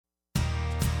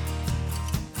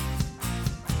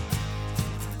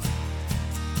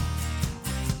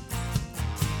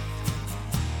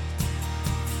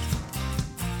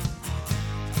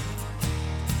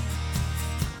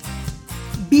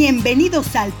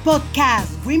Bienvenidos al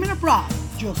podcast Women Abroad.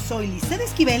 Yo soy Lizeth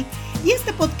Esquivel y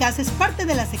este podcast es parte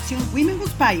de la sección Women Who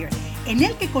Inspire, en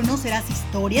el que conocerás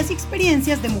historias y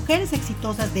experiencias de mujeres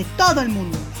exitosas de todo el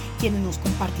mundo, quienes nos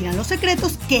compartirán los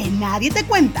secretos que nadie te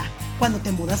cuenta cuando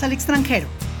te mudas al extranjero.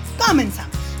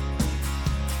 ¡Comenzamos!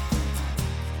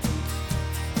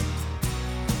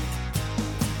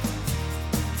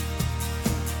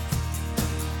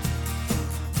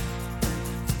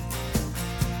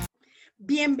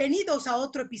 Bienvenidos a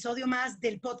otro episodio más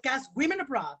del podcast Women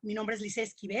Abroad. Mi nombre es Lizeth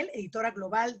Esquivel, editora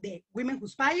global de Women Who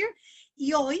Inspire,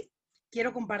 y hoy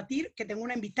quiero compartir que tengo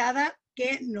una invitada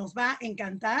que nos va a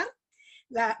encantar.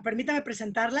 Permítame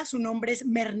presentarla. Su nombre es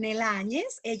Mernela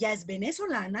Añez. Ella es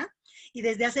venezolana y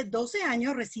desde hace 12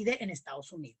 años reside en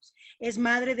Estados Unidos. Es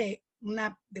madre de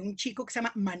un chico que se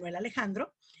llama Manuel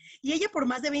Alejandro, y ella por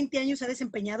más de 20 años se ha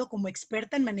desempeñado como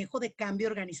experta en manejo de cambio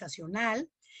organizacional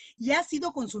y ha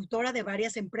sido consultora de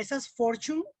varias empresas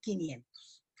Fortune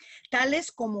 500,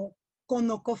 tales como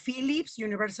ConocoPhillips,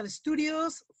 Universal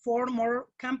Studios, Ford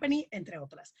Motor Company, entre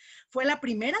otras. Fue la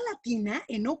primera latina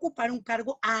en ocupar un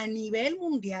cargo a nivel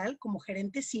mundial como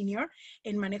gerente senior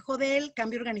en manejo del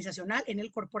cambio organizacional en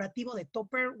el corporativo de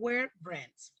Tupperware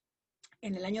Brands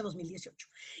en el año 2018.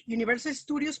 Universal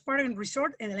Studios Park and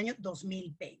Resort en el año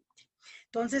 2020.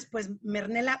 Entonces, pues,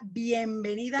 Mernela,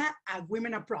 bienvenida a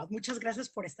Women Abroad. Muchas gracias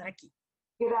por estar aquí.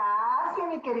 Gracias,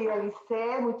 mi querida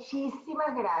Lizeth.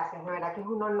 Muchísimas gracias. De verdad que es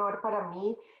un honor para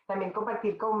mí también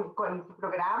compartir con tu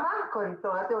programa, con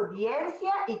toda tu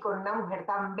audiencia y con una mujer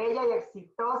tan bella y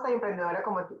exitosa y emprendedora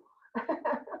como tú.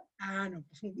 No,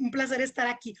 pues un placer estar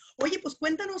aquí. Oye, pues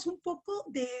cuéntanos un poco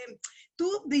de,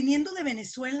 tú viniendo de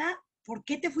Venezuela, ¿por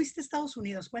qué te fuiste a Estados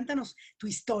Unidos? Cuéntanos tu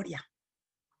historia.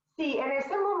 Sí, en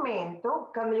ese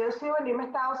momento, cuando yo decidí venirme a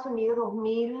Estados Unidos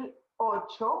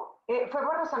 2008, fue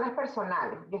por razones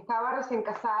personales. Yo estaba recién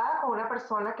casada con una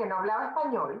persona que no hablaba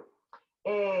español,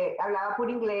 hablaba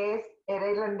puro inglés, era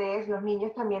irlandés, los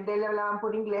niños también de él hablaban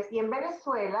puro inglés. Y en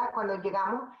Venezuela, cuando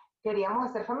llegamos, queríamos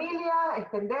hacer familia,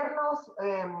 extendernos,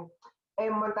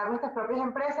 montar nuestras propias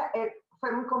empresas.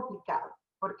 Fue muy complicado,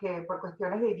 porque por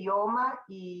cuestiones de idioma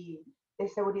y de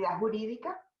seguridad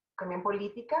jurídica, también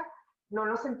política, no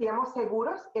nos sentíamos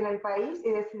seguros en el país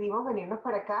y decidimos venirnos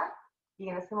para acá, y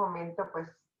en ese momento pues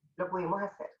lo pudimos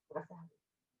hacer, gracias a Dios.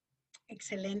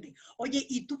 Excelente. Oye,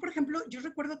 y tú, por ejemplo, yo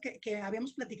recuerdo que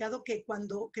habíamos platicado que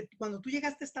cuando tú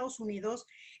llegaste a Estados Unidos,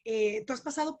 tú has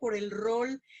pasado por el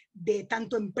rol de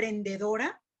tanto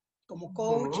emprendedora como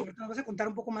coach, y ahorita nos vas a contar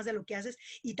un poco más de lo que haces,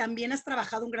 y también has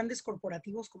trabajado en grandes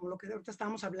corporativos, como lo que ahorita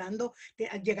estábamos hablando,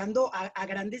 llegando a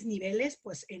grandes niveles,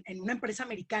 pues, en una empresa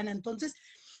americana. Entonces,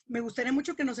 me gustaría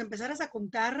mucho que nos empezaras a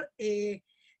contar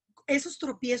esos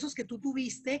tropiezos que tú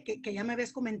tuviste, que ya me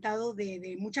habías comentado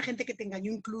de mucha gente que te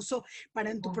engañó incluso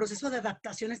en tu proceso de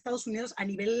adaptación a Estados Unidos a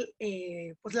nivel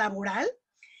pues laboral.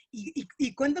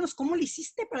 Y cuéntanos cómo lo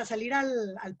hiciste para salir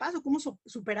al paso, cómo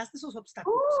superaste esos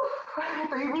obstáculos.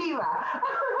 Estoy viva.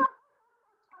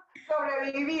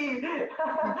 Sobreviví.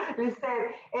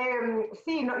 Lizeth,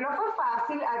 sí, no fue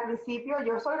fácil al principio.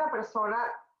 Yo soy una persona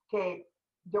que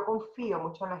yo confío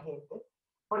mucho en la gente,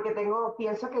 porque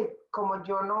pienso que como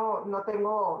yo no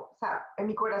tengo, o sea, en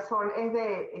mi corazón es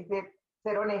de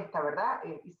ser honesta, ¿verdad?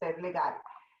 Y ser legal.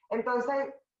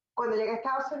 Entonces, cuando llegué a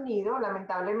Estados Unidos,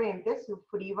 lamentablemente,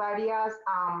 sufrí varias,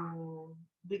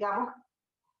 digamos,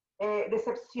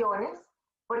 decepciones,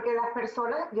 porque las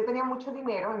personas, yo tenía mucho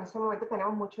dinero, en ese momento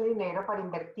teníamos mucho dinero para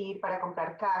invertir, para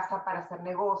comprar casa, para hacer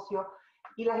negocio,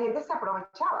 y la gente se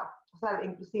aprovechaba. O sea,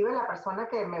 inclusive la persona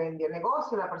que me vendió el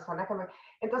negocio, la persona que me...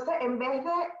 Entonces, en vez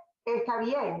de, está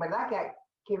bien, ¿verdad?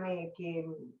 Que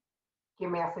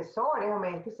me asesores o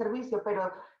me des tu servicio,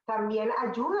 pero también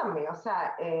ayúdame, o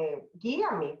sea,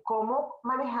 guíame cómo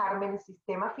manejarme en el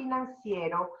sistema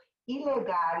financiero y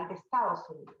legal de Estados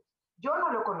Unidos. Yo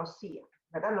no lo conocía,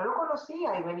 ¿verdad? No lo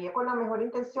conocía y venía con la mejor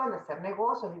intención de hacer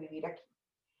negocios y vivir aquí.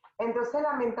 Entonces,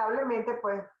 lamentablemente,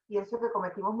 pues pienso que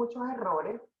cometimos muchos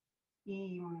errores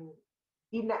y,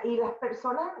 y las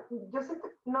personas, yo sé,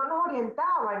 no nos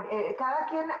orientaban, cada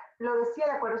quien lo decía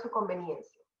de acuerdo a su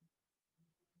conveniencia.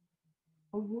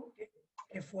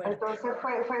 Qué fuerte. Entonces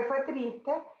fue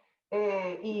triste,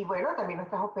 y bueno, también nos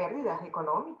trajo pérdidas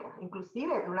económicas,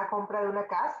 inclusive una compra de una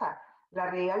casa. La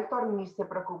Realtor ni se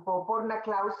preocupó por una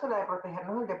cláusula de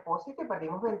protegernos el depósito y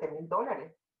perdimos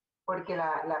 $20,000 porque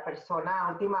la persona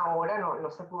a última hora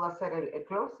no se pudo hacer el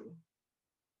closing.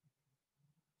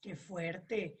 Qué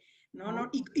fuerte. No.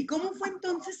 ¿Y cómo fue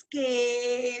entonces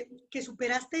que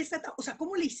superaste esa etapa? O sea,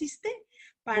 ¿cómo le hiciste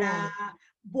para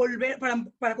volver,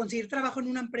 para conseguir trabajo en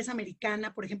una empresa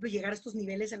americana, por ejemplo, llegar a estos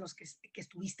niveles en los que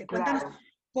estuviste? Cuéntanos Claro.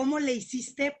 ¿cómo le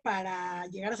hiciste para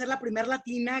llegar a ser la primera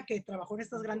latina que trabajó en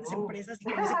estas grandes empresas y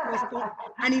con ese puesto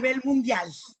a nivel mundial?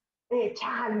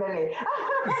 Echándole.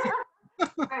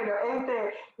 Bueno,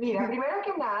 mira, primero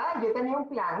que nada, yo tenía un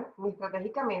plan,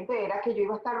 estratégicamente era que yo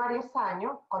iba a estar varios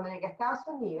años, cuando llegué a Estados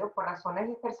Unidos, por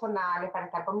razones personales, para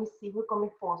estar con mis hijos y con mi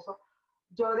esposo,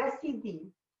 yo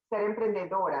decidí ser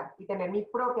emprendedora y tener mi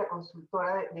propia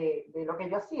consultora de lo que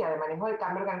yo hacía, de manejo del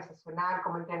cambio organizacional,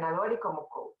 como entrenador y como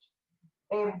coach.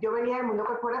 Yo venía del mundo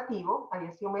corporativo,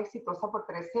 había sido muy exitosa por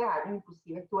 13 años,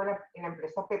 inclusive estuve en la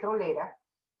empresa petrolera.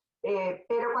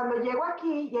 Pero cuando llego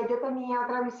aquí, ya yo tenía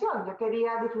otra visión. Yo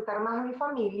quería disfrutar más de mi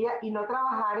familia y no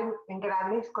trabajar en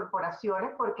grandes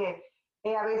corporaciones porque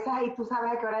a veces ahí tú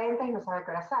sabes a qué hora entras y no sabes a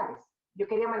qué hora sales. Yo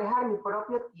quería manejar mi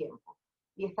propio tiempo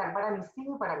y estar para mis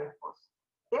hijos y para mi esposo.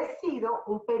 Decido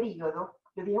un periodo,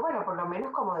 yo dije, bueno, por lo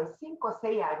menos como de 5 o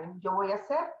 6 años, yo voy a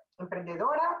ser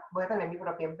emprendedora, voy a tener mi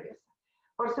propia empresa.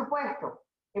 Por supuesto,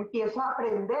 empiezo a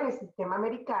aprender el sistema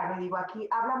americano y digo, aquí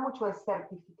habla mucho de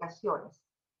certificaciones,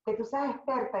 que tú seas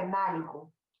experta en algo.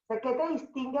 O sea, ¿qué te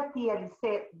distingue a ti,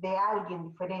 Alice, de alguien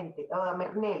diferente, o de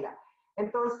Mernela?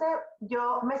 Entonces,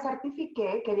 yo me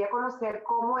certifiqué, quería conocer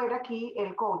cómo era aquí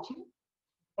el coaching.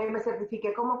 Me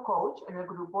certifiqué como coach en el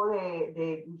grupo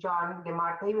de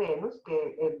Marta y Venus,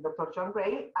 que el doctor John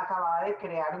Gray acababa de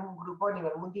crear un grupo a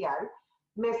nivel mundial.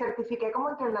 Me certifiqué como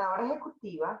entrenadora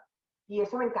ejecutiva y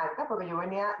eso me encanta porque yo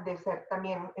venía de ser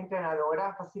también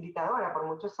entrenadora, facilitadora por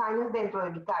muchos años dentro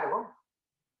de mi cargo.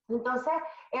 Entonces,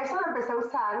 eso lo empecé a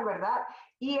usar, ¿verdad?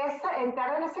 Y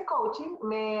entrar en ese coaching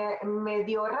me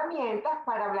dio herramientas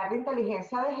para hablar de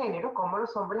inteligencia de género, cómo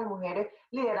los hombres y las mujeres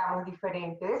lideramos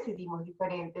diferente, decidimos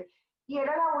diferente. Y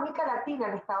era la única latina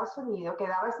en Estados Unidos que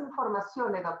daba esa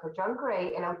información de Dr. John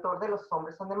Gray, el autor de Los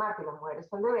hombres son de Marte y las mujeres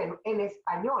son de Venus, en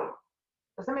español.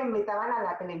 Entonces me invitaban a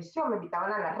la televisión, me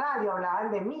invitaban a la radio,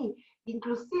 hablaban de mí.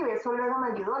 Inclusive eso luego me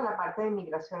ayudó en la parte de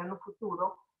inmigración en un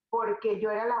futuro, porque yo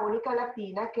era la única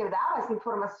latina que daba esa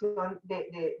información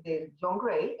de John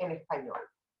Gray en español.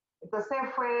 Entonces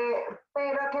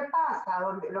pero ¿qué pasa?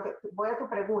 Voy a tu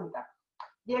pregunta.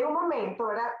 Llega un momento,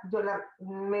 ¿verdad?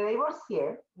 Me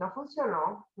divorcié, no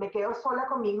funcionó, me quedo sola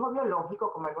con mi hijo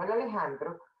biológico, con Manuel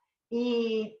Alejandro,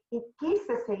 y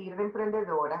quise seguir de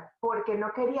emprendedora porque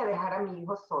no quería dejar a mi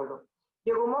hijo solo.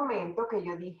 Llegó un momento que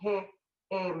yo dije,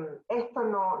 esto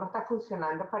no está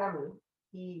funcionando para mí,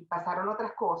 y pasaron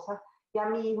otras cosas. Ya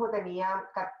mi hijo tenía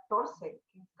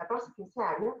 15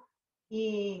 años,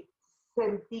 y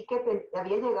sentí que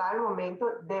había llegado el momento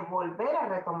de volver a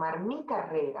retomar mi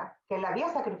carrera, que la había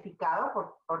sacrificado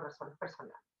por razones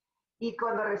personales. Y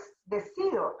cuando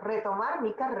decido retomar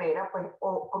mi carrera, pues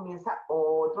comienza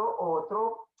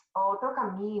otro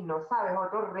camino, ¿sabes?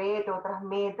 Otro reto, otras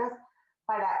metas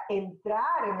para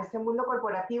entrar en ese mundo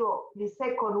corporativo,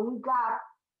 dice, con un gap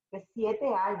de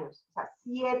 7 años. O sea,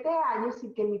 7 años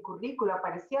sin que en mi currículo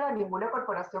apareciera ninguna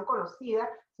corporación conocida,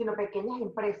 sino pequeñas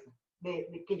empresas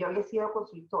que yo había sido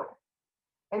consultora.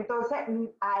 Entonces,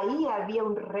 ahí había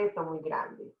un reto muy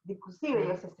grande. Inclusive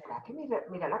yo decía, ¿será que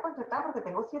mira la contratar? Porque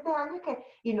tengo 7 años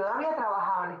y no había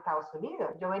trabajado en Estados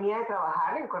Unidos. Yo venía de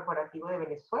trabajar en el corporativo de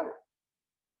Venezuela.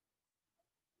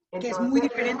 Que es muy Entonces,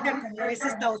 diferente a como es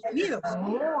Estados Unidos.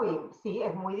 sí,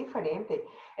 es muy diferente.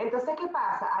 Entonces, ¿qué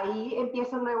pasa? Ahí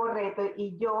empieza un nuevo reto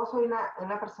y yo soy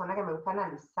una persona que me gusta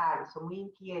analizar, soy muy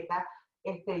inquieta.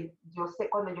 Yo sé,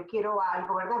 cuando yo quiero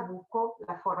algo, ¿verdad? Busco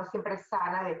la forma siempre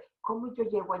sana de cómo yo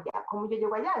llego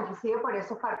allá. Inclusive por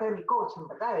eso es parte de mi coaching,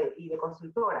 ¿verdad? Y de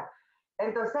consultora.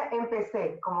 Entonces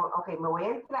empecé como, ok, me voy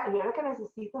a entrar, yo lo que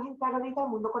necesito es entrar ahorita al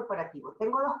mundo corporativo.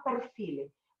 Tengo 2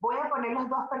 perfiles, voy a poner los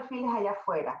 2 perfiles allá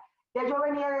afuera. Ya yo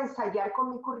venía de ensayar con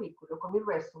mi currículo, con mi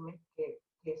resumen, que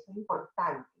eso es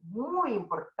importante, muy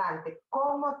importante,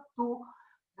 cómo tú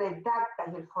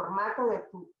redactas el formato de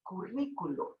tu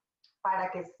currículo para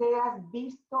que seas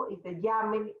visto y te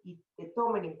llamen y te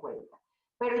tomen en cuenta.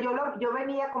 Pero yo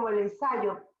venía como el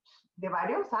ensayo de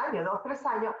varios años, 2, 3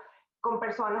 años, con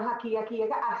personas aquí,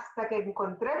 hasta que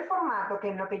encontré el formato que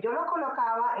en lo que yo lo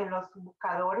colocaba en los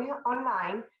buscadores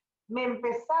online, me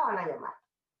empezaban a llamar,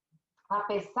 a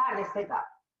pesar de ese gap.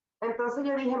 Entonces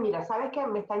yo dije, mira, ¿sabes qué?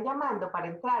 Me están llamando para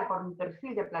entrar por mi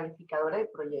perfil de planificadora de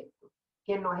proyectos,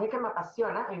 que no es el que me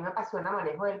apasiona, a mí me apasiona el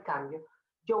manejo del cambio.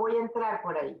 Yo voy a entrar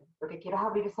por ahí, lo que quiero es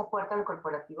abrir esa puerta al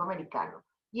corporativo americano.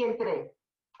 Y entré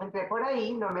por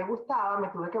ahí, no me gustaba, me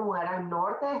tuve que mudar al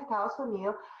norte de Estados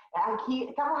Unidos. Aquí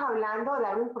estamos hablando de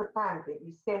algo importante,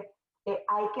 dice,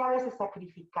 hay que a veces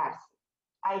sacrificarse,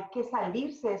 hay que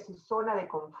salirse de su zona de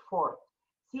confort.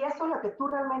 Si eso es lo que tú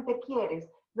realmente quieres,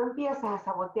 no empiezas a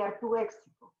sabotear tu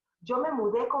éxito. Yo me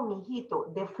mudé con mi hijito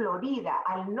de Florida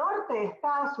al norte de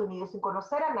Estados Unidos sin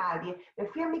conocer a nadie. Me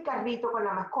fui en mi carrito con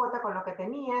la mascota, con lo que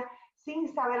tenía, sin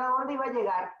saber a dónde iba a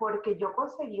llegar, porque yo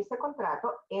conseguí ese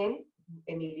contrato en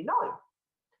Illinois.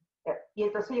 Y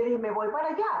entonces yo dije, me voy para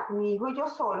allá. Mi hijo y yo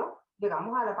solo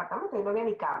llegamos al apartamento y no había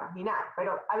ni cama, ni nada.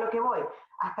 Pero a lo que voy,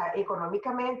 hasta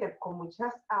económicamente, con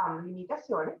muchas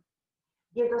limitaciones.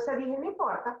 Y entonces dije, no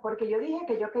importa, porque yo dije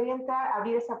que yo quería entrar,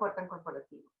 abrir esa puerta en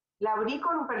corporativo. La abrí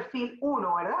con un perfil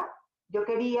 1, ¿verdad? Yo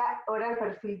quería, ahora el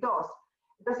perfil 2.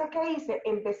 Entonces, ¿qué hice?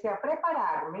 Empecé a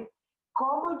prepararme.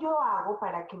 ¿Cómo yo hago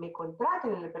para que me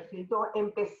contraten en el perfil 2,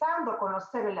 empezando a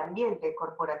conocer el ambiente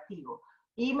corporativo?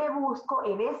 Y me busco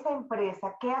en esa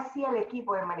empresa qué hacía el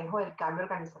equipo de manejo del cambio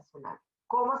organizacional,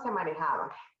 cómo se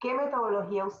manejaban, qué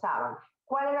metodología usaban,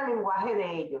 cuál era el lenguaje de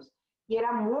ellos. Y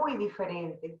era muy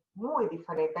diferente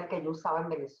al que yo usaba en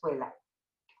Venezuela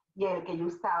y el que yo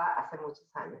usaba hace muchos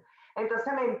años.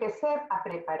 Entonces me empecé a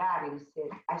preparar,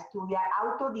 a estudiar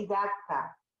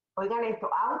autodidacta. Oigan esto,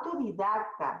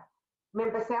 autodidacta. Me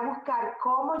empecé a buscar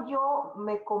cómo yo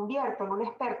me convierto en una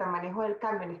experta en manejo del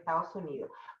cambio en Estados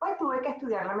Unidos. Pues tuve que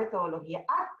estudiar la metodología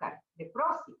ASCAR de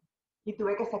PROSI. Y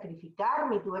tuve que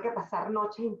sacrificarme, y tuve que pasar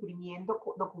noches imprimiendo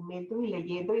documentos y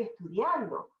leyendo y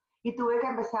estudiando. Y tuve que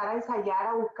empezar a ensayar,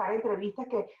 a buscar entrevistas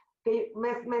que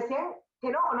me decían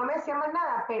que no me decían más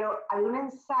nada, pero había un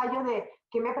ensayo de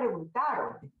qué me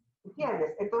preguntaron,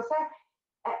 ¿entiendes? Entonces,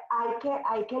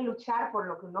 hay que luchar por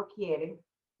lo que uno quiere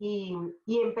y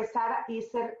empezar a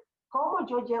ser, ¿cómo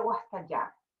yo llego hasta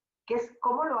allá? ¿Qué es,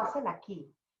 cómo lo hacen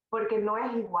aquí? Porque no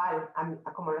es igual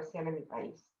a como lo hacían en mi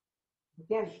país,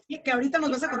 ¿entiendes? Y que ahorita nos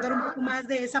vas a contar un poco más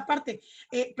de esa parte.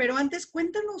 Pero antes,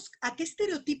 cuéntanos, ¿a qué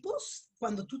estereotipos,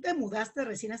 cuando tú te mudaste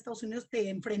recién a Estados Unidos, te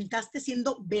enfrentaste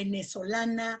siendo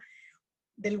venezolana,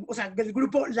 o sea, del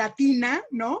grupo latina,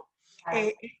 ¿no?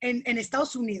 En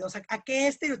Estados Unidos, ¿a qué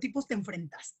estereotipos te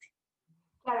enfrentaste?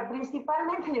 Claro,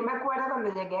 principalmente yo me acuerdo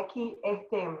cuando llegué aquí,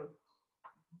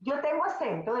 yo tengo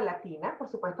acento de latina, por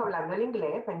supuesto hablando el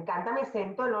inglés, me encanta mi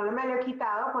acento, no me lo he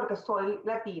quitado porque soy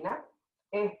latina,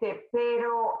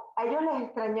 pero a ellos les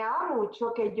extrañaba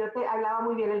mucho que yo hablaba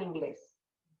muy bien el inglés,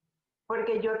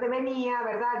 porque yo te venía,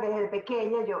 ¿verdad? Desde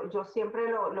pequeña, yo siempre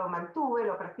lo mantuve,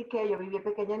 lo practiqué, yo viví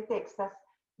pequeña en Texas,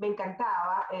 me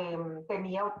encantaba,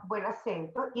 tenía buen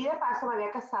acento y de paso me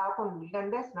había casado con un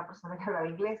irlandés, una persona que hablaba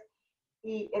inglés.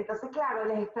 Y entonces, claro,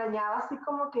 les extrañaba así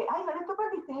como que, ay, ¿dónde tú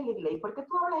aprendiste el inglés? ¿Por qué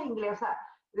tú hablas inglés? O sea,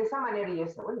 de esa manera. Y yo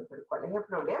decía, bueno, pero ¿cuál es el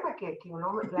problema? Que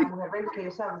uno, la mujer, que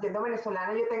yo, siendo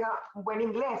venezolana, yo tenga un buen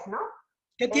inglés, ¿no?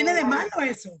 ¿Qué tiene de malo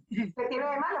eso? ¿Qué tiene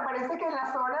de malo? Parece que en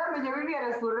la zona donde yo vivía,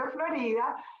 en el sur de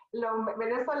Florida, los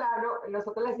venezolanos,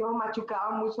 nosotros les decimos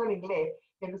machucaban mucho el inglés,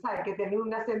 que tú sabes, que tienen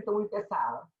un acento muy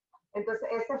pesado. Entonces,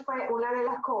 esa fue una de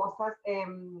las cosas.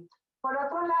 Por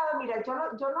otro lado, mira, yo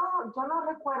no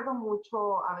recuerdo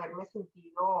mucho haberme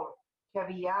sentido que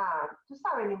había, tú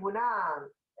sabes, ninguna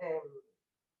eh,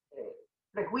 eh,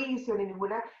 prejuicio ni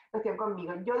ninguna cuestión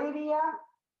conmigo. Yo diría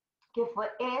que fue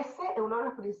ese uno de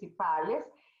los principales.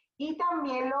 Y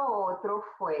también lo otro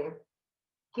fue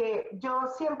que yo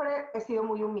siempre he sido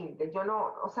muy humilde. Yo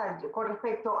no, o sea, yo, con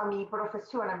respecto a mi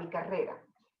profesión, a mi carrera.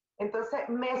 Entonces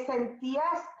me sentía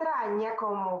extraña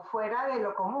como fuera de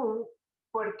lo común,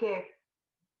 porque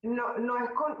no es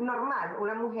normal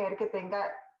una mujer que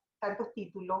tenga tantos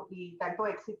títulos y tanto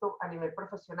éxito a nivel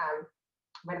profesional,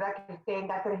 ¿verdad? Que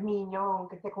tenga 3 niños,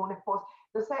 que esté con un esposo.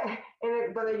 Entonces,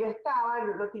 donde yo estaba,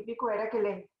 lo típico era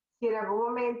que si en algún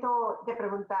momento te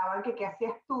preguntaban que qué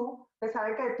hacías tú,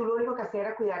 pensaban que tú lo único que hacías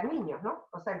era cuidar niños, ¿no?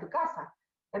 O sea, en tu casa.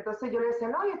 Entonces yo le decía,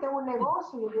 no, yo tengo un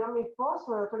negocio, yo ayudo a mi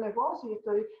esposo de otro negocio,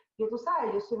 yo tú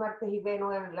sabes, yo soy Martes y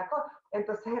Venus en la cosa.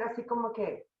 Entonces era así como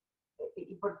que,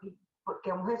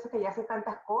 porque mujer eso que ya hace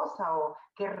tantas cosas, o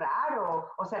qué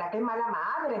raro, o será que es mala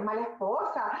madre, es mala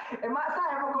esposa, es más,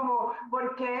 sabemos como,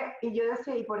 ¿por qué? Y yo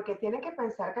decía, ¿y por qué tiene que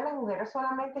pensar que las mujeres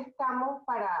solamente estamos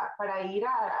para ir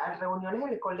a reuniones en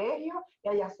el colegio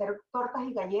y a hacer tortas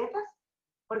y galletas?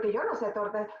 Porque yo no sé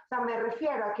tortas, o sea, me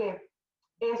refiero a que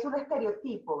es un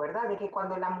estereotipo, ¿verdad? De que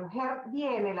cuando la mujer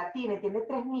viene, latina, y tiene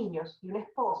 3 niños y un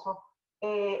esposo,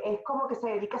 es como que se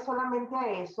dedica solamente a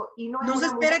eso y no es No se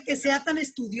una mujer espera que sea tan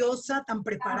estudiosa, tan tan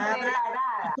preparada y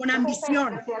preparada, con no se espera que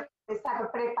ambición. sea,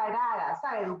 exacto, preparada,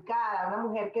 ¿sabe? Educada, una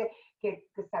mujer que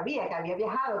sabía, que había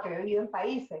viajado, que había vivido en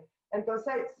países.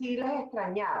 Entonces sí les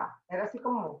extrañaba, era así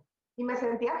como, y me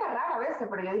sentía hasta rara a veces,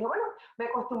 pero yo dije, bueno, me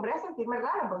acostumbré a sentirme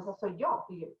rara, porque esa soy yo,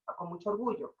 y con mucho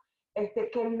orgullo.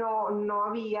 Que no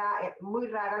había, muy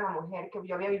rara la mujer, que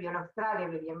yo había vivido en Australia,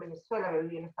 vivía en Venezuela, había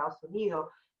vivido en Estados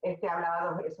Unidos,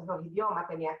 hablaba esos 2 idiomas,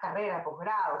 tenía carrera,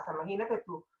 posgrado, o sea, imagínate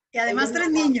tú, Y además Ellos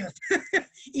tres no, niños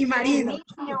y tres marido.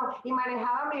 niños, y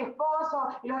manejaba a mi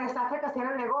esposo, y los desastres que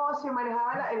hacían el negocio, y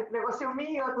manejaba el negocio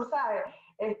mío, tú sabes.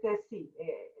 Sí,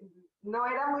 no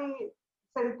era muy,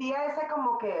 sentía ese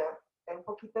como que, un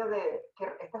poquito de, que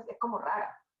esta es como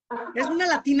rara. Es una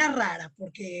latina rara, Es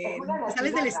porque una te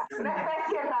sales latina del rara, una estándar.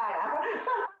 especie rara.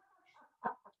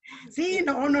 Sí, Sí,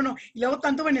 no, no, no. Y luego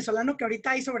tanto venezolano que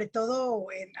ahorita hay, sobre todo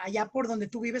allá por donde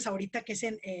tú vives ahorita, que es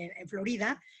en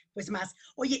Florida, pues más.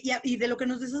 Oye, y de lo que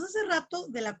nos decías hace rato,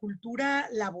 de la cultura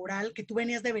laboral, que tú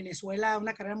venías de Venezuela,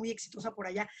 una carrera muy exitosa por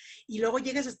allá, y luego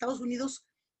llegas a Estados Unidos,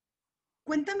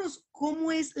 cuéntanos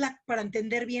cómo es para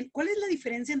entender bien, cuál es la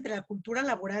diferencia entre la cultura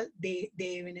laboral de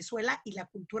Venezuela y la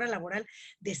cultura laboral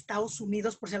de Estados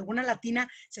Unidos, por si alguna latina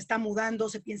se está mudando,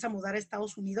 se piensa mudar a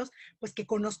Estados Unidos, pues que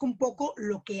conozca un poco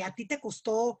lo que a ti te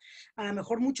costó a lo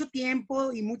mejor mucho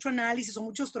tiempo y mucho análisis o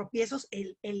muchos tropiezos,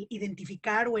 el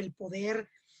identificar o el poder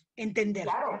entender.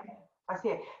 claro, así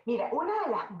es. Mira, una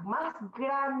de las más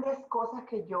grandes cosas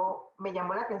que yo me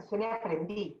llamó la atención y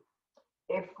aprendí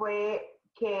fue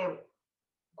que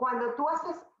cuando tú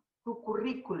haces tu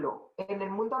currículo en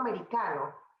el mundo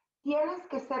americano, tienes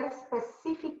que ser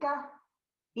específica,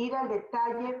 ir al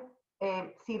detalle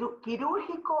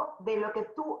quirúrgico de lo que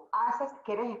tú haces,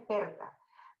 que eres experta.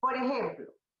 Por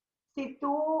ejemplo, si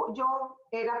yo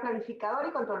era planificador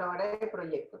y controladora de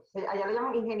proyectos, allá lo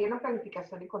llaman ingeniero en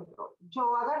planificación y control.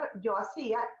 Yo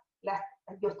hacía la,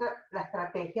 la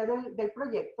estrategia del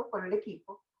proyecto con el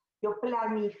equipo, yo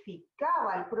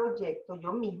planificaba el proyecto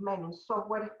yo misma en un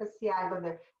software especial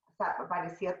donde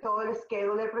aparecía todo el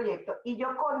schedule del proyecto y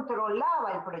yo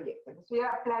controlaba el proyecto. Entonces yo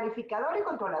era planificador y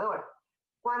controlador.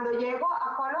 Cuando llego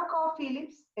a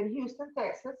ConocoPhillips en Houston,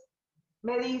 Texas,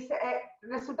 me dice,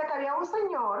 resulta que había un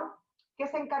señor que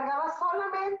se encargaba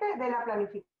solamente de la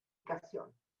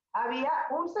planificación. Había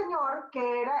un señor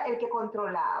que era el que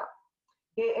controlaba.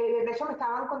 De hecho, me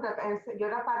estaban contratando, yo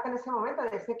era parte en ese momento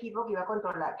de ese equipo que iba a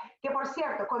controlar. Que por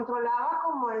cierto, controlaba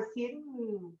como decir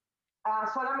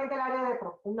solamente el área de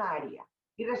un área.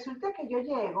 Y resulta que yo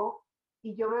llego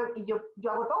y yo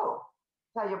hago todo.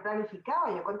 O sea, yo planificaba,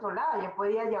 yo controlaba, yo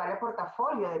podía llevar el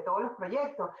portafolio de todos los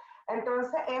proyectos.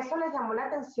 Entonces, eso les llamó la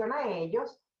atención a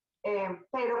ellos.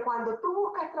 Pero cuando tú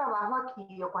buscas trabajo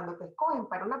aquí o cuando te escogen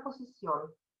para una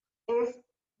posición, es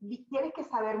tienes que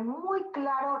saber muy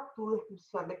claro tu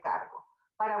descripción de cargo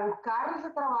para buscar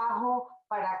ese trabajo,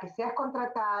 para que seas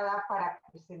contratada, para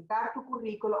presentar tu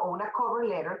currículo o una cover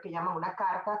letter, que llaman una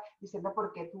carta diciendo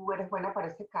por qué tú eres buena para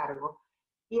ese cargo.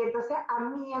 Y entonces a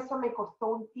mí eso me costó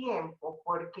un tiempo,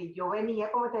 porque yo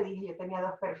venía, como te dije, yo tenía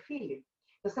dos perfiles.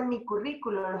 Entonces mi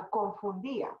currículo los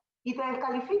confundía y te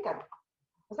descalifican.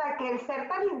 O sea, que el ser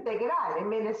tan integral, en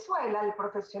Venezuela, el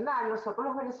profesional, nosotros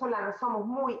los venezolanos somos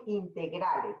muy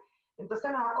integrales.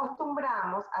 Entonces nos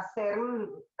acostumbramos a ser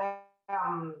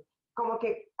como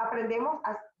que aprendemos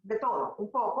de todo,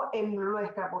 un poco en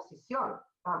nuestra posición.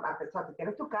 A pesar de que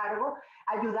tienes tu cargo,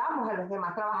 ayudamos a los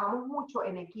demás, trabajamos mucho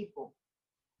en equipo.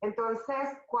 Entonces,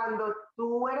 cuando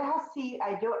tú eres así, a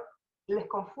ellos les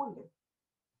confunden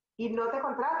y no te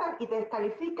contratan y te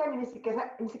descalifican y ni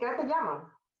siquiera te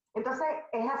llaman. Entonces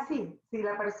es así, si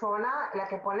la persona, la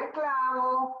que pone el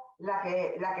clavo, la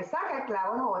que saca el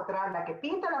clavo es otra, la que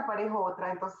pinta la pared es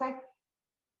otra, entonces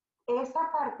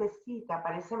esa partecita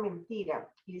parece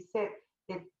mentira, Lisette,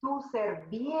 de tú ser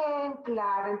bien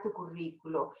clara en tu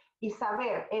currículo y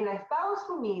saber en Estados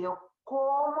Unidos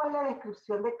cómo es la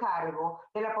descripción de cargo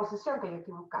de la posición que yo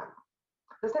estoy buscando.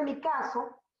 Entonces, en mi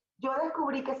caso, yo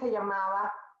descubrí que se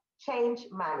llamaba Change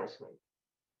Management.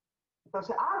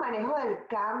 Entonces, manejo del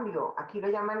cambio, aquí lo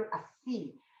llaman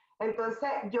así. Entonces,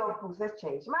 yo puse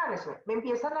Change Management. Me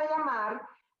empiezan a llamar,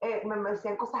 me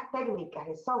decían cosas técnicas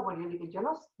de software. Yo digo, yo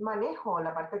no manejo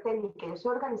la parte técnica, yo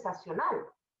soy organizacional.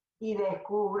 Y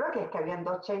descubro que es que habían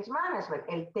dos Change Management,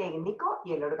 el técnico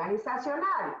y el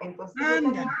organizacional. Entonces, yo Anda.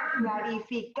 tenía que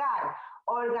clarificar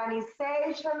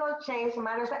Organizational Change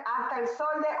Management hasta el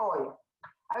sol de hoy.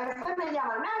 A veces me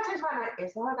llaman, no, Change Management,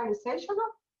 ¿eso es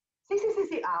organizational? Sí, sí, sí,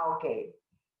 sí. Ok.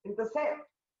 Entonces,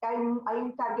 hay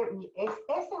un target. Ese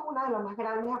es uno de los más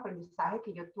grandes aprendizajes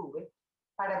que yo tuve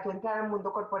para tú entrar al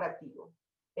mundo corporativo.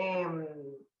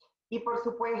 Y por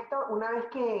supuesto, una vez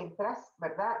que entras,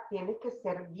 ¿verdad? Tienes que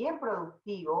ser bien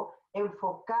productivo,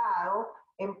 enfocado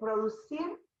en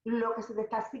producir lo que se te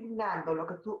está asignando, lo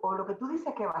que tú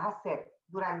dices que vas a hacer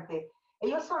durante.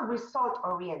 Ellos son result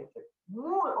oriented,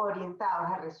 muy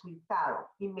orientados al resultado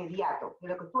inmediato de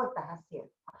lo que tú estás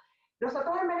haciendo.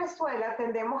 Nosotros en Venezuela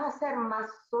tendemos a ser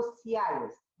más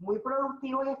sociales, muy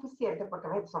productivos y eficientes,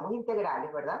 porque somos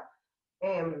integrales, ¿verdad?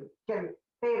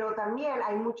 Pero también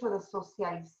hay mucho de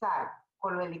socializar.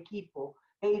 con el equipo,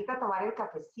 de irte a tomar el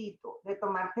cafecito, de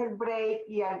tomarte el break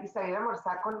y salir a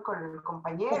almorzar con el O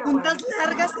compañero. juntas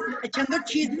largas echando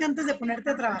chisme antes de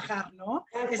ponerte a trabajar, ¿no?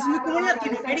 Eso es muy Exacto, común en como que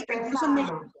Latinoamérica, incluso en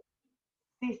desestresando. México.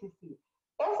 Sí, sí, sí.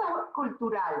 Eso es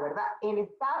cultural, ¿verdad?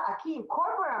 Aquí en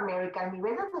Corporate America, el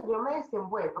nivel donde yo me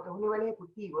desenvuelvo, que es un nivel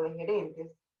ejecutivo de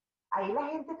gerentes, ahí la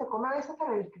gente te come a veces hasta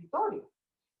en el escritorio.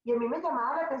 Y a mí me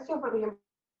llamaba la atención porque yo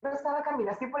empezaba a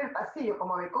caminar así por el pasillo,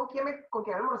 como a ver con quién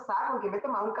almorzaba, con quién me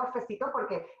tomaba un cafecito,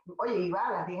 porque, oye, iba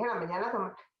a las 10 de la mañana a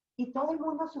tomar. Y todo el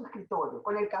mundo en su escritorio,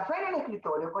 con el café en el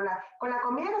escritorio, con la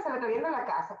comida que se le traía en la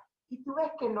casa. Y tú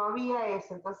ves que no había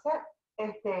eso. Entonces,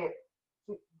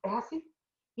 es así.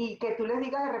 Y que tú les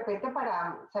digas de repente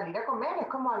para salir a comer, es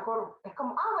como algo, es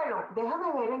como, bueno,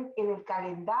 déjame ver en el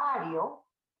calendario,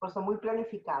 pues son muy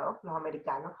planificados los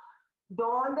americanos,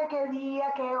 dónde, qué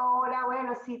día, qué hora,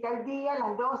 bueno, cita el día,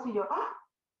 las 2, y yo,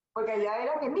 porque allá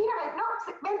era que, mira, no,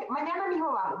 ven, mañana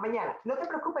mismo vamos, mañana, no te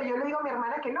preocupes, yo le digo a mi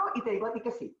hermana que no, y te digo a ti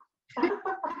que sí.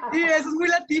 Sí, eso es muy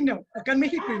latino. Acá en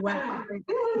México igual. Sí,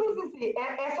 sí, sí, sí.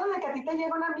 Eso de que a ti te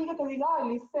llega una amiga y te diga, ay,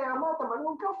 Lice, vamos a tomar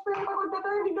un café para contarte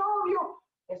de mi novio.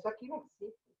 Eso aquí no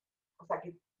existe. O sea,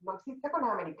 que no existe con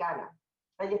las americanas.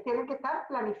 Ellas tienen que estar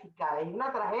planificadas. Es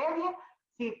una tragedia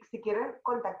si quieren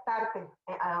contactarte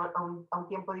a un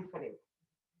tiempo diferente.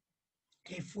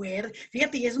 Qué fuerte.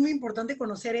 Fíjate, y es muy importante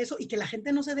conocer eso y que la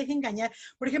gente no se deje engañar.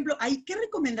 Por ejemplo, ¿qué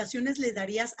recomendaciones le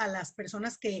darías a las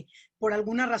personas que, por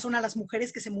alguna razón, a las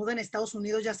mujeres que se mudan a Estados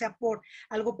Unidos, ya sea por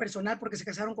algo personal, porque se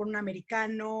casaron con un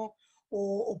americano,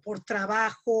 o por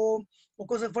trabajo, o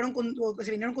que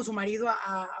se vinieron con su marido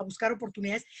a buscar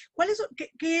oportunidades?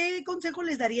 ¿Qué consejo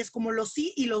les darías, como los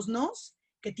sí y los no,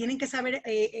 que tienen que saber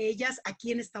ellas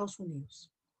aquí en Estados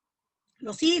Unidos?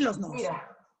 Los sí y los no.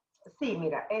 Mira, sí,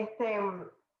 mira,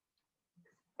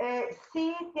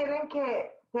 sí tienen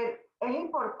es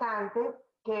importante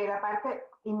que la parte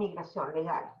inmigración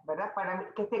legal, ¿verdad? Para mí,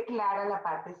 que esté clara la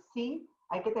parte, sí,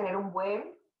 hay que tener un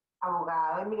buen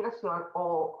abogado de inmigración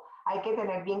o hay que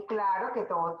tener bien claro que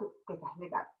que estás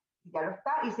legal. Si ya lo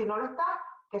está, y si no lo está,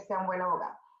 que sea un buen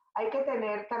abogado. Hay que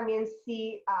tener también,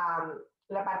 sí,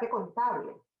 la parte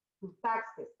contable, tus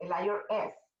taxes, el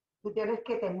IRS. Tú tienes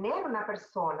que tener una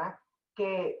persona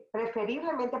que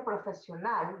preferiblemente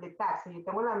profesional de taxi. Yo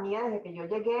tengo la mía desde que yo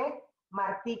llegué,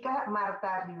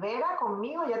 Marta Rivera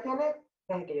conmigo ya tiene,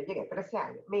 desde que yo llegué, 13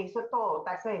 años. Me hizo todo,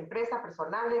 taxes de empresa,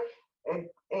 personales,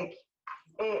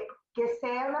 que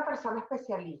sea una persona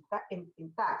especialista en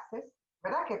taxes,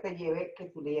 ¿verdad? Que te lleve, que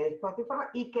tú le lleves toda tu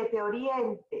información y que te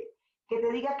oriente, que te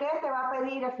diga qué te va a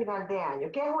pedir a final de año,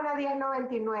 qué es una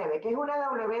 1099, qué es una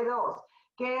W2,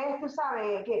 qué es, tú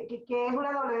sabes, qué es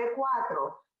una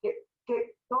W4,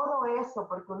 que todo eso,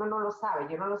 porque uno no lo sabe,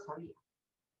 yo no lo sabía.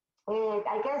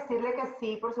 Hay que decirle que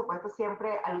sí, por supuesto,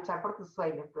 siempre a luchar por tus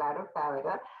sueños, claro, está,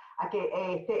 ¿verdad? A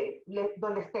que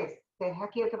donde estés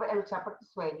aquí a luchar por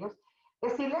tus sueños.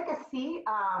 Decirle que sí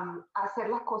a hacer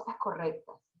las cosas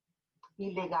correctas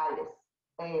y legales.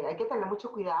 Hay que tener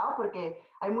mucho cuidado porque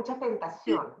hay mucha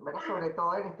tentación, ¿verdad? Sobre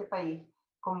todo en este país,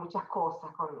 con muchas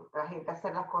cosas, con la gente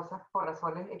hacer las cosas por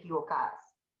razones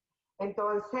equivocadas.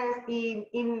 Entonces,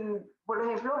 por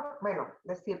ejemplo, bueno,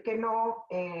 decir que no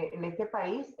en este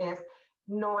país es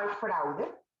no al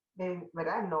fraude,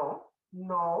 ¿verdad? No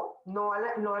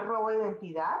al robo de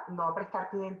identidad, no a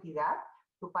prestar tu identidad.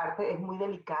 Tu parte es muy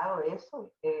delicado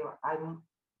eso. Hay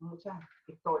muchas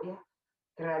historias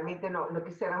que realmente no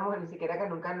quisiéramos ni siquiera que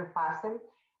nunca nos pasen.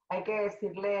 Hay que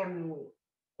decirle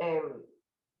eh,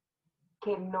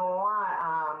 que no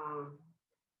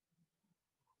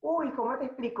uy, ¿cómo te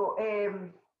explico?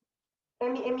 En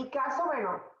mi caso,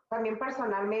 bueno, también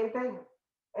personalmente,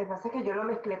 pasa que yo lo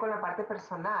mezclé con la parte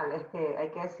personal.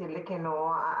 Hay que decirle que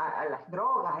no a las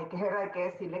drogas, hay que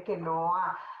decirle que no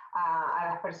a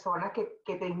las personas que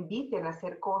te inviten a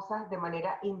hacer cosas de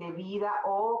manera indebida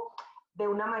o de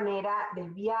una manera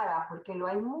desviada, porque lo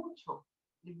hay mucho.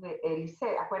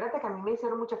 Dice, acuérdate que a mí me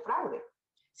hicieron mucho fraude.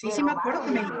 Sí, Me sí, me acuerdo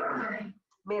robaron que me... dinero.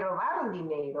 Me robaron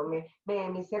dinero,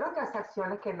 me hicieron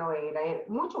transacciones que no eran,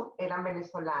 muchos eran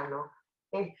venezolanos,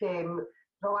 este,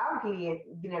 robaban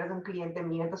dinero de un cliente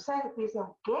mío. Entonces dicen,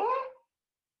 ¿qué?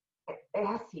 Es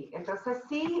así. Entonces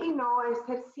sí y no, es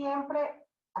ser siempre,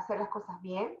 hacer las cosas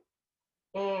bien,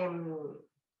 eh,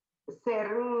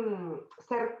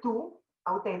 ser tú,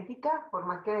 auténtica, por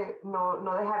más que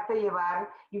no dejarte llevar,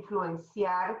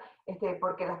 influenciar,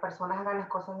 porque las personas hagan las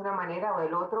cosas de una manera o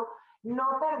del otro,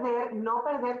 no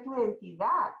perder tu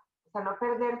identidad, o sea, no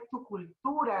perder tu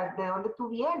cultura, de dónde tú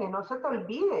vienes, no se te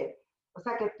olvide. O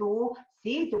sea, que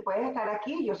sí, tú puedes estar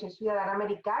aquí, yo soy ciudadana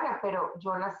americana, pero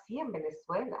yo nací en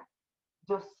Venezuela.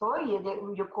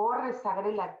 yo corro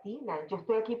sangre latina, yo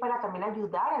estoy aquí para también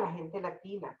ayudar a la gente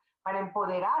latina, para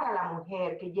empoderar a la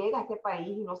mujer que llega a este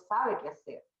país y no sabe qué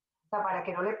hacer. O sea, para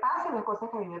que no le pasen las cosas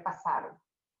que a mí me pasaron.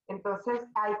 Entonces,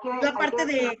 La parte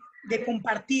de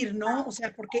compartir, ¿no? O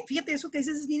sea, porque fíjate, eso que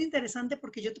dices es bien interesante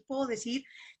porque yo te puedo decir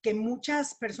que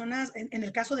muchas personas, en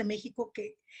el caso de México,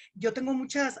 que yo tengo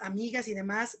muchas amigas y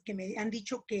demás que me han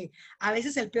dicho que a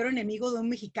veces el peor enemigo de un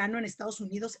mexicano en Estados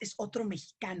Unidos es otro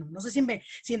mexicano. No sé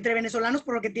si entre venezolanos,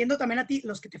 por lo que entiendo también a ti,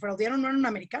 los que te fraudearon no eran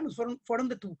americanos, fueron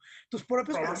de tus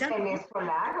propios fueron paisanos, ¿no?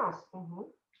 venezolanos.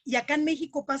 Uh-huh. Y acá en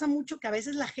México pasa mucho que a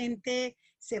veces la gente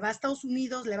se va a Estados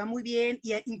Unidos, le va muy bien,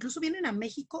 y incluso vienen a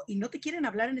México y no te quieren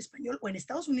hablar en español, o en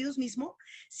Estados Unidos mismo,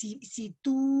 si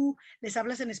tú les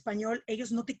hablas en español,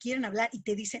 ellos no te quieren hablar y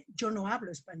te dicen, yo no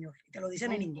hablo español, y te lo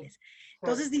dicen en Uh-huh. inglés. Sí.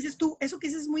 Entonces dices tú, eso que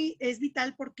dices es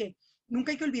vital porque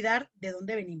nunca hay que olvidar de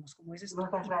dónde venimos, como dices tú,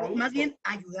 Nuestras y más raíces. bien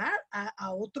ayudar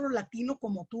a otro latino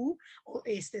como tú,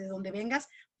 de donde vengas,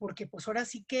 porque pues ahora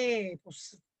sí que,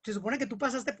 pues, se supone que tú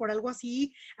pasaste por algo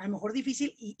así, a lo mejor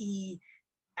difícil, y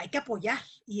hay que apoyar.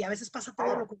 Y a veces pasa todo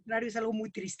lo Claro, contrario, es algo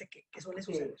muy triste que suele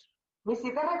sí. suceder. Me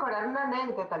hiciste recordar una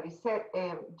anécdota, Lisette.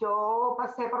 Yo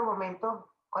pasé por momentos,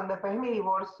 cuando después de mi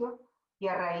divorcio, y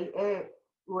a raíz, el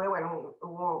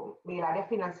área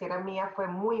financiera mía fue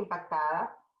muy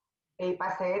impactada, y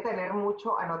pasé de tener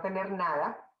mucho a no tener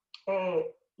nada.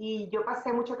 Y yo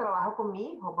pasé mucho trabajo con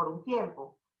mi hijo por un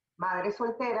tiempo. Madre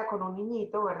soltera con un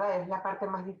niñito, ¿verdad? Es la parte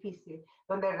más difícil,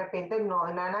 donde de repente no,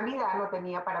 en la Navidad no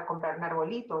tenía para comprar un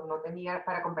arbolito, no tenía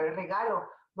para comprar el regalo,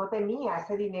 no tenía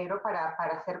ese dinero para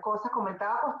hacer cosas como él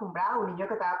estaba acostumbrado, un niño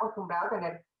que estaba acostumbrado a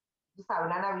tener, tú sabes,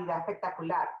 una Navidad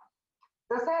espectacular.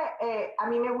 Entonces, a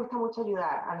mí me gusta mucho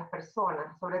ayudar a las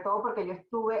personas, sobre todo porque yo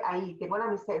estuve ahí, tengo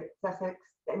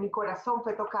mi corazón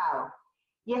fue tocado.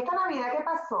 Y esta Navidad que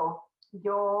pasó,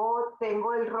 yo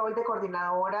tengo el rol de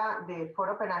coordinadora del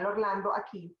Foro Penal Orlando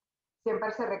aquí.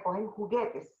 Siempre se recogen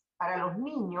juguetes para los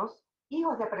niños,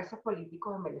 hijos de presos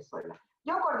políticos en Venezuela.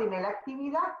 Yo coordiné la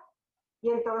actividad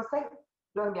y entonces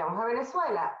lo enviamos a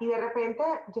Venezuela. Y de repente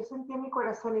yo sentí en mi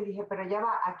corazón y dije, pero ya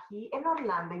va, aquí en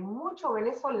Orlando hay muchos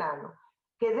venezolanos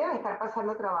que deben estar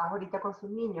pasando trabajo ahorita con sus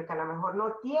niños, que a lo mejor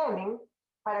no tienen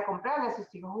para comprarle a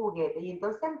sus hijos juguetes. Y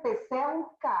entonces empecé a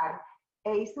buscar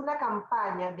e hice una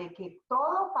campaña de que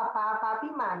todo papá, papi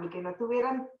y mami que no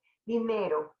tuvieran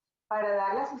dinero para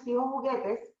darle a sus hijos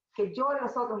juguetes, que yo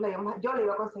le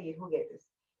iba a conseguir juguetes.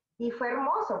 Y fue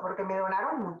hermoso porque me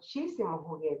donaron muchísimos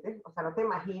juguetes, o sea, no te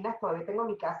imaginas, todavía tengo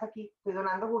mi casa aquí, estoy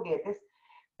donando juguetes,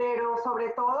 pero sobre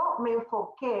todo me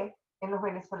enfoqué en los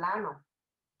venezolanos,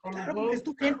 en mi Claro, porque es gente.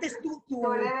 tu gente, es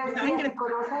Yo le tu decía,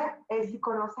 sangre. si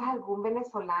conoces algún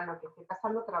venezolano que esté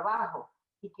pasando trabajo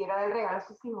y quiera dar regalo a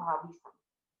sus hijos, avísame.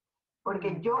 Porque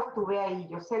Mm. yo estuve ahí,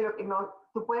 yo sé lo que no,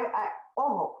 tú puedes,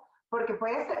 ojo, porque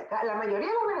puede ser, la mayoría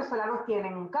de los venezolanos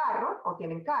tienen un carro o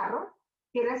tienen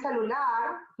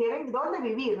celular, tienen dónde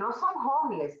vivir, no son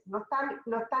homeless, no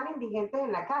están indigentes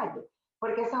en la calle,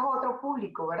 porque ese es otro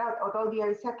público, ¿verdad? Otra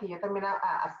audiencia que yo también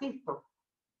asisto.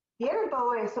 Tienen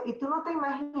todo eso y tú no te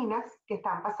imaginas que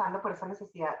están pasando por esa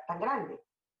necesidad tan grande.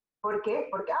 ¿Por qué?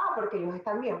 Porque ellos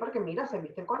están bien, porque mira, se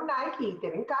visten con Nike y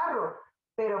tienen carro,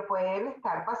 pero pueden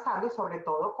estar pasando, sobre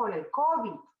todo con el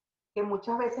COVID, que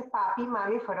muchas veces papi y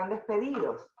mami fueron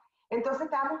despedidos. Entonces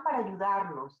estamos para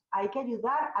ayudarnos, hay que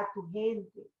ayudar a tu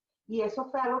gente. Y eso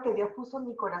fue algo que Dios puso en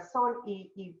mi corazón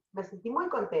y me sentí muy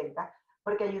contenta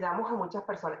porque ayudamos a muchas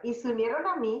personas. Y se unieron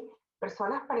a mí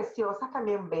personas preciosas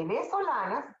también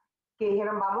venezolanas que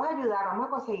dijeron, vamos a ayudar, vamos a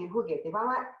conseguir juguetes,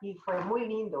 y fue muy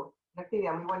lindo, una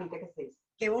actividad muy bonita que se hizo.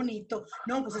 Qué bonito.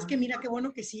 No, pues es que mira, qué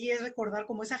bueno que sí es recordar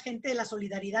como esa gente de la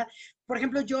solidaridad. Por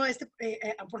ejemplo,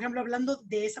 por ejemplo, hablando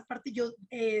de esa parte, yo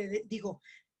digo,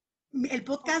 el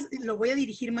podcast lo voy a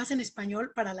dirigir más en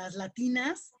español para las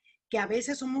latinas, que a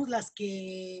veces somos las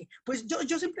que, pues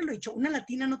yo siempre lo he dicho, una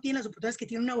latina no tiene las oportunidades que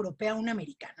tiene una europea o una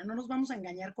americana, no nos vamos a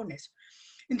engañar con eso.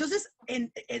 Entonces,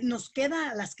 nos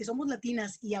queda a las que somos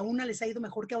latinas y a una les ha ido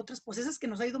mejor que a otras, pues esas que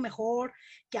nos ha ido mejor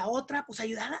que a otra, pues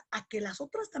ayudar a que las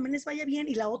otras también les vaya bien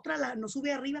y la otra nos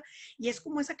sube arriba y es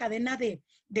como esa cadena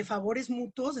de favores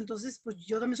mutuos. Entonces, pues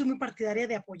yo también soy muy partidaria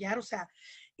de apoyar, o sea,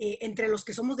 entre los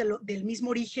que somos del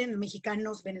mismo origen,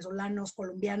 mexicanos, venezolanos,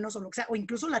 colombianos o lo que sea, o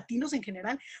incluso latinos en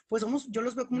general, pues yo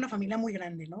los veo como una familia muy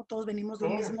grande, ¿no? Todos venimos de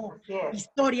un mismo Así es.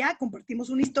 historia, compartimos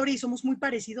una historia y somos muy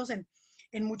parecidos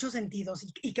en muchos sentidos.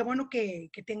 Y qué bueno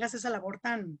que tengas esa labor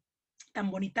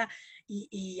tan bonita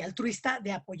y altruista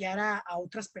de apoyar a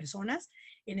otras personas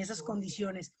en esas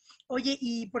condiciones. Oye,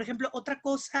 y por ejemplo, otra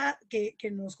cosa que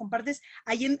nos compartes,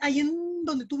 ahí en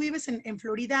donde tú vives en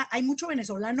Florida, ¿hay mucho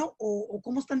venezolano o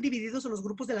cómo están divididos los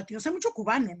grupos de latinos? Hay mucho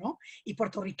cubano, ¿no? Y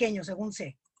puertorriqueño, según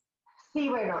sé. Sí,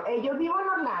 bueno, yo vivo en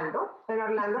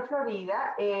Orlando,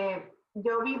 Florida.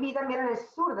 Yo viví también en el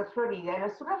sur de Florida. En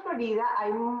el sur de Florida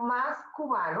hay más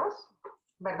cubanos,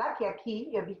 ¿verdad? Que aquí.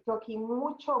 Yo he visto aquí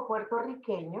mucho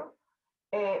puertorriqueño.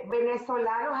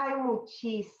 Venezolanos hay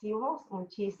muchísimos,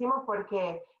 muchísimos,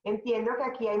 porque entiendo que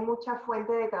aquí hay mucha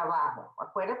fuente de trabajo.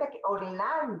 Acuérdate que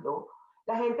Orlando,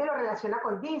 la gente lo relaciona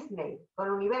con Disney, con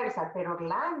Universal, pero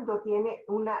Orlando tiene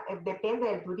depende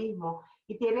del turismo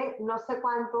y tiene no sé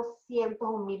cuántos cientos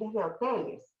o miles de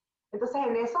hoteles. Entonces,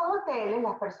 en esos hoteles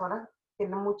las personas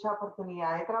tienen mucha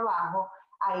oportunidad de trabajo.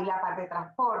 Hay la parte de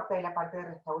transporte, hay la parte de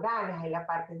restaurantes, hay la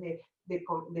parte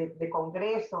de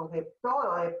congresos, de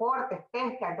todo, deportes,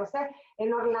 pesca. Entonces,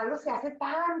 en Orlando se hace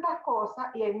tantas cosas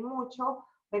y hay mucho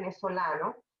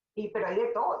venezolano, pero hay de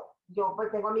todo. Yo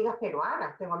pues, tengo amigas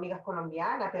peruanas, tengo amigas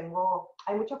colombianas,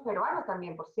 hay muchos peruanos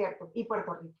también, por cierto, y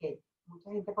puertorriqueños,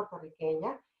 mucha gente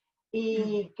puertorriqueña.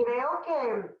 Y creo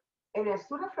que en el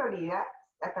sur de Florida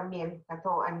también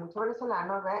hay muchos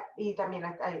venezolanos, ¿verdad? Y también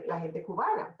hay la gente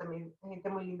cubana, también hay gente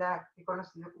muy linda que he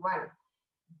conocido cubana.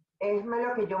 Es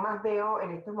lo que yo más veo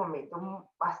en estos momentos,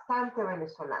 bastante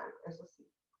venezolano, eso sí.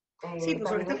 Sí, pues También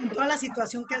ahorita con toda la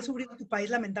situación que ha sufrido tu país,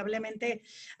 lamentablemente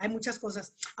hay muchas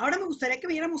cosas. Ahora me gustaría que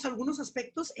viéramos algunos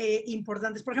aspectos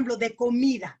importantes, por ejemplo, de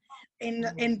comida.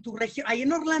 En tu región, ahí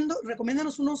en Orlando,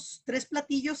 recomiéndanos unos 3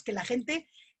 platillos que la gente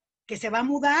que se va a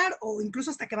mudar o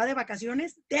incluso hasta que va de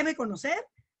vacaciones debe conocer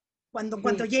cuando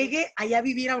sí. llegue allá a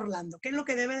vivir a Orlando. ¿Qué es lo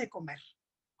que debe de comer?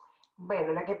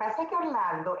 Bueno, lo que pasa es que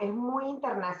Orlando es muy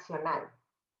internacional.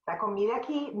 La comida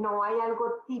aquí no hay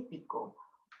algo típico,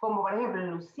 como por ejemplo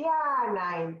en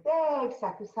Luisiana, en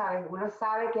Texas, tú sabes, uno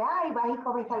sabe que, ay, vas y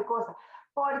comes tal cosa,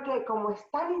 porque como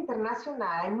es tan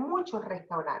internacional, hay muchos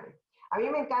restaurantes. A mí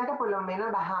me encanta por lo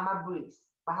menos Bahama Breeze.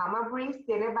 Bahama Breeze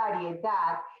tiene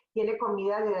variedad, tiene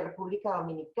comida de República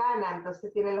Dominicana,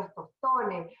 entonces tiene los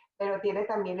tostones, pero tiene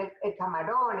también el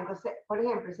camarón. Entonces, por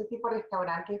ejemplo, ese tipo de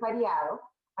restaurante que es variado,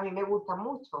 a mí me gusta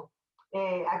mucho.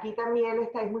 Aquí también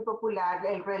es muy popular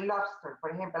el Red Lobster,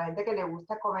 por ejemplo, a la gente que le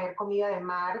gusta comer comida de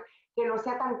mar, que no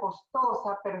sea tan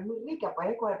costosa, pero es muy rica.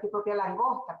 Puedes coger tu propia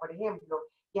langosta, por ejemplo,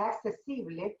 y es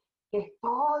accesible, que es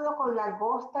todo con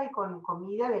langosta y con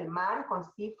comida del mar, con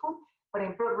seafood. Por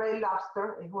ejemplo, Red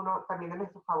Lobster es uno también de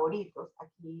nuestros favoritos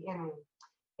aquí en,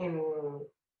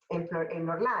 en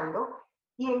Orlando.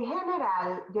 Y en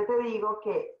general, yo te digo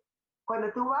que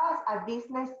cuando tú vas a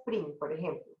Disney Spring, por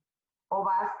ejemplo, o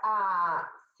vas a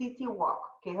City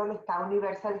Walk, que es donde está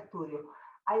Universal Studios,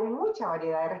 hay mucha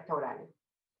variedad de restaurantes.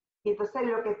 Y entonces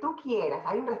lo que tú quieras,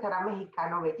 hay un restaurante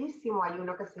mexicano bellísimo, hay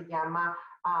uno que se llama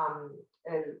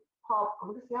el Pop,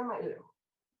 ¿cómo que se llama? El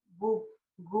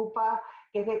Gupa,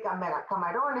 que es de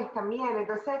camarones también.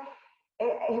 Entonces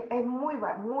es muy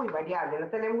variable. No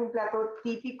tenemos un plato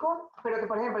típico, pero que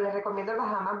por ejemplo les recomiendo el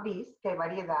Bahama Breeze, que hay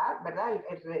variedad, ¿verdad?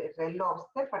 El Red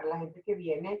Lobster para la gente que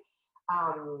viene.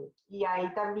 Y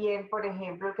hay también, por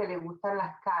ejemplo, que le gustan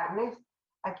las carnes.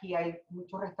 Aquí hay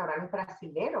muchos restaurantes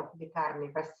brasileños de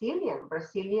carne,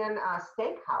 Brazilian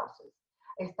steakhouses.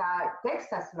 Está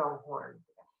Texas Longhorn.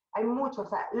 Hay muchos, o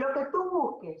sea, lo que tú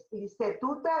busques, y si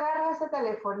tú te agarras ese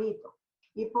telefonito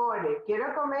y pones,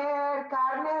 quiero comer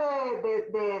carne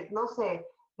no sé,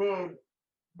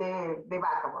 de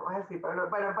vaca, vamos a decir, para no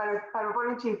poner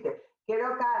un chiste,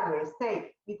 quiero carne,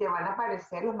 steak, y te van a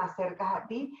aparecer los más cerca a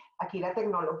ti. Aquí la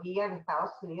tecnología en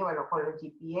Estados Unidos, bueno, con los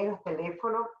GPS, los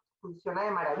teléfonos, funciona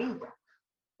de maravilla.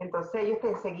 Entonces ellos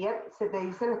enseguida se te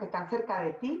dicen los que están cerca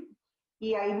de ti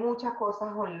y hay muchas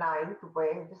cosas online. Tú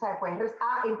puedes, o sea,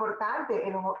 importante,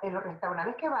 en los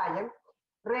restaurantes que vayan,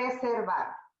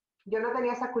 reservar. Yo no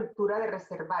tenía esa cultura de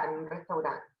reservar en un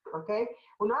restaurante, ¿ok?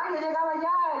 Yo llegaba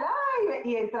allá,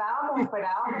 y entrábamos,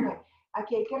 esperábamos.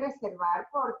 Aquí hay que reservar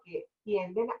porque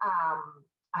tienden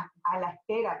a la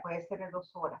espera, puede ser de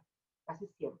 2 horas, casi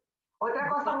siempre. Otra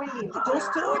cosa muy linda.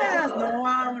 2 horas,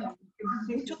 no, Sí,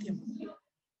 sí, mucho sí, tiempo. sí.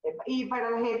 Y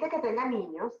para la gente que tenga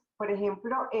niños, por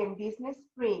ejemplo, en Disney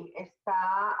Spring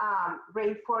está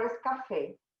Rainforest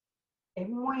Café. Es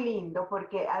muy lindo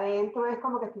porque adentro es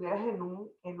como que estuvieras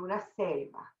en una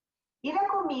selva. Y la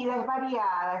comida es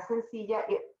variada, es sencilla,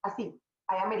 así,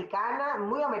 hay americana,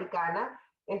 muy americana,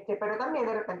 pero también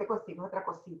de repente consigues otra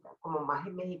cosita, como más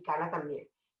mexicana también.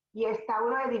 Y está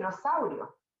uno de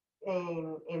dinosaurio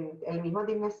en el mismo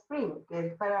Disney Spring, que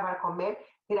es para comer,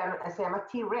 se llama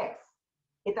T-Rex.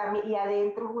 Y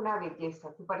adentro es una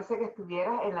belleza. Tú parece que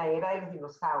estuvieras en la era de los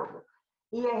dinosaurios.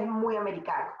 Y es muy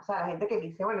americano. O sea, la gente que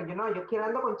dice, bueno, yo no, yo quiero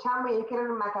ando con chamo y ellos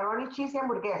quieren macaroni, cheese y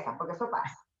hamburguesa, porque eso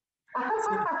pasa.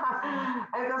 Sí.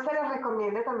 Entonces les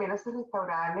recomiendo también a esos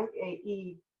restaurantes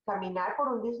y caminar por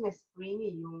un Disney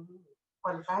Spring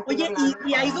cuando estás aquí en Oye, Orlando,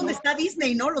 y ahí es donde está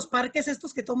Disney, ¿no? Los parques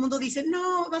estos que todo el mundo dice,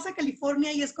 no, vas a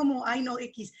California y es como, ay, no,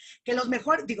 X. Que los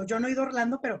mejores, digo, yo no he ido a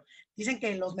Orlando, pero dicen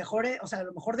que los mejores, o sea,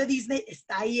 lo mejor de Disney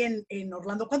está ahí en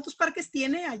Orlando. ¿Cuántos parques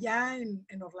tiene allá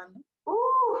en Orlando?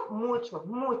 Muchos,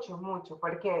 muchos, muchos,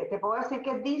 porque te puedo decir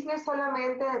que Disney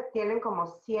solamente tienen como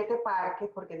 7 parques,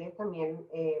 porque ellos también,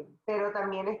 pero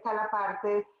también está la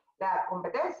parte, la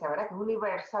competencia, ¿verdad? Que es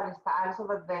Universal, está Islands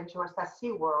of Adventure, está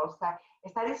SeaWorld,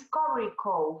 está Discovery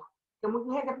Cove, que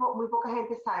muy poca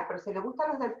gente sabe, pero si le gustan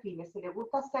los delfines, si le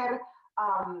gusta hacer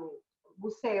um,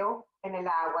 buceo en el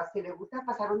agua, si le gusta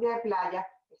pasar un día de playa,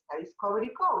 está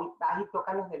Discovery Cove, y vas y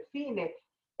tocas los delfines,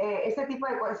 ese tipo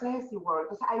de cosas es SeaWorld.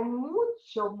 Entonces, hay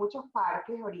muchos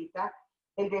parques ahorita.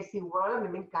 El de SeaWorld a mí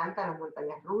me encantan, las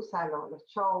montañas rusas, los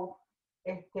shows,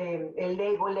 el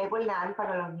Legoland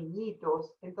para los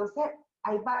niñitos. Entonces,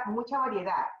 hay mucha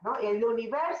variedad, ¿no? El de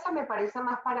Universal me parece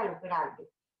más para los grandes,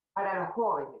 para los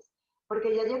jóvenes,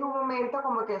 porque ya llega un momento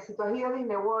como que si tú has ido a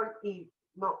Disney World y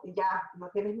no, ya no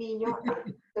tienes niños,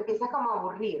 te empiezas como a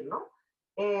aburrir, ¿no?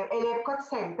 El Epcot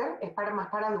Center es más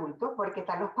para adultos porque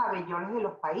están los pabellones de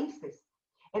los países.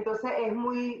 Entonces es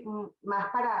más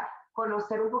para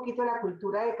conocer un poquito la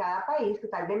cultura de cada país, que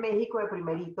tal de México de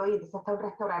primerito, y entonces está un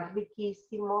restaurante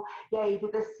riquísimo, y ahí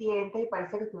tú te sientes y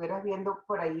parece que estuvieras viendo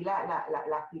por ahí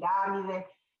la pirámide.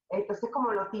 Entonces,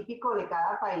 como lo típico de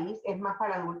cada país, es más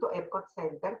para adultos, Epcot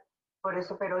Center, por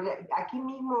eso, pero aquí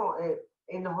mismo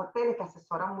en los hoteles te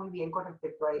asesoran muy bien con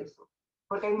respecto a eso.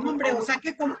 Porque No, hombre, o sea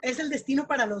que es el destino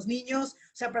para los niños,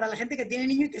 o sea, para la gente que tiene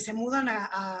niños y que se mudan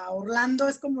a Orlando,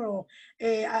 es como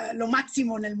lo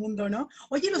máximo en el mundo, ¿no?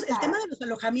 Oye, el tema claro. de los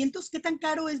alojamientos, ¿qué tan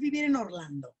caro es vivir en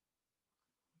Orlando?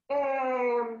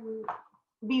 Eh,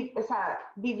 o sea,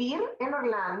 vivir en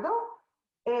Orlando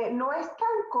no es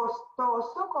tan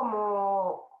costoso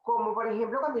como, por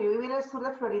ejemplo, cuando yo viví en el sur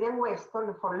de Florida, en Weston,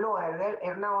 en Fort Lauderdale,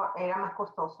 era más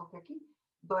costoso que aquí.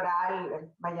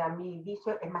 Doral, Miami Beach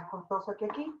es más costoso que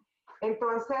aquí.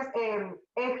 Entonces,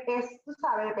 tú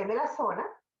sabes, depende de la zona,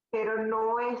 pero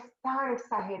no es tan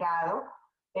exagerado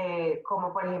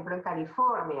como por ejemplo en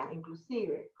California,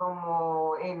 inclusive,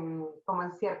 como en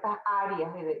ciertas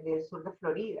áreas del sur de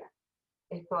Florida.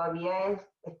 Todavía es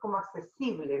como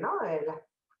accesible, ¿no?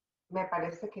 Me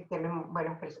parece que tienen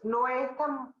buenos precios. No es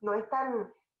tan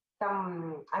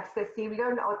accesible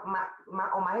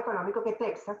o más económico que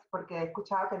Texas, porque he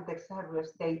escuchado que en Texas el real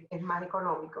estate es más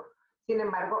económico. Sin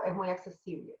embargo, es muy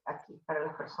accesible aquí para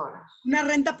las personas. Una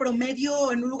renta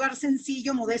promedio en un lugar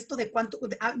sencillo, modesto, ¿de cuánto,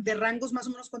 de rangos más o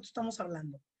menos cuánto estamos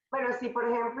hablando? Bueno, si por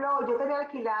ejemplo yo tenía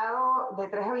alquilado de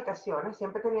 3 habitaciones,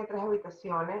 siempre tenía 3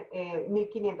 habitaciones,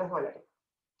 $1,500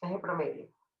 es el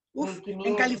promedio. Uf, mil en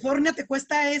quinientos California te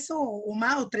cuesta eso o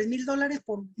más, o $3,000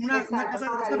 por una Exacto, casa de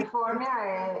no, 2 habitaciones. California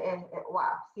wow,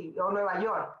 sí, o Nueva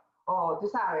York, o tú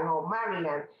sabes, o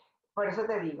Maryland. Por eso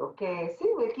te digo que sí,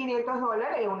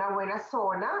 $1,500 en una buena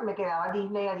zona, me quedaba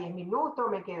Disney a 10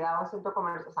 minutos, me quedaba un centro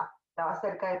comercial, o sea, estaba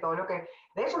cerca de todo lo que...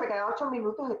 De hecho, me quedaba 8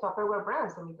 minutos de Tupperware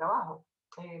Brands en mi trabajo.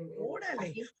 Órale.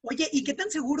 Aquí. Oye, ¿y qué tan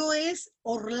seguro es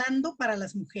Orlando para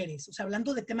las mujeres? O sea,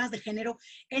 hablando de temas de género,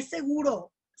 ¿es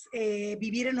seguro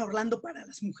vivir en Orlando para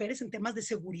las mujeres en temas de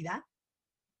seguridad?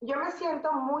 Yo me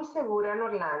siento muy segura en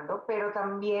Orlando, pero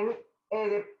también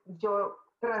yo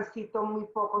transito muy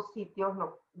pocos sitios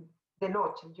de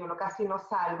noche. Yo casi no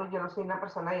salgo, yo no soy una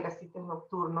persona de ir a sitios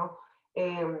nocturnos.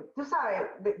 Tú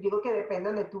sabes, digo que depende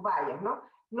de donde tú vayas, ¿no?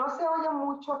 No se oye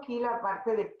mucho aquí la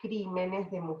parte de crímenes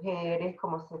de mujeres,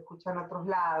 como se escucha en otros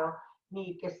lados,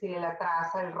 ni que si la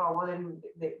traza, el robo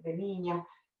de niñas.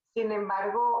 Sin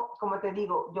embargo, como te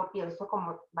digo, yo pienso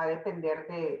como va a depender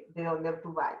de dónde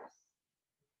tú vayas,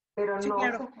 pero Sí, no se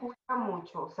claro. escucha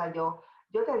mucho. O sea, yo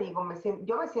te digo,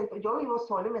 yo vivo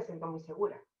solo y me siento muy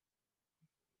segura.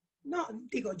 No,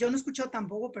 digo, yo no escucho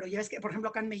tampoco, pero ya es que, por ejemplo,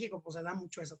 acá en México, pues se da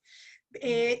mucho eso.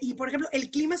 Y, por ejemplo, ¿el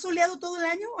clima es soleado todo el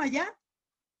año allá?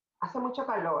 Hace mucho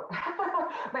calor.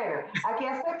 Bueno, aquí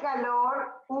hace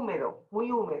calor húmedo,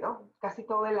 muy húmedo, casi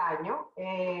todo el año.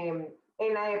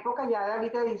 En la época ya de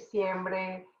ahorita de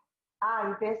diciembre,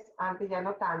 antes ya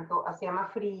no tanto, hacía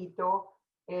más frito,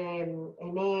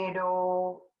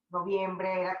 enero,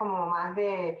 noviembre, era como más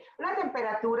de una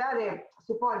temperatura de,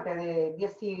 suponte, de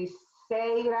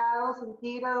 16 grados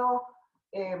centígrados,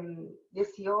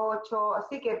 18,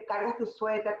 así que cargas tu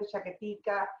suéter, tu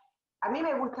chaquetica. A mí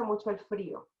me gusta mucho el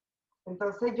frío.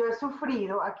 Entonces yo he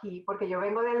sufrido aquí, porque yo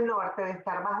vengo del norte, de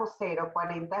estar bajo cero,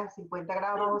 40, 50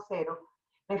 grados bajo cero,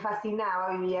 me fascinaba,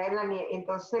 vivía en la nieve,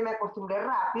 entonces me acostumbré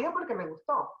rápido porque me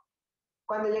gustó.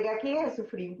 Cuando llegué aquí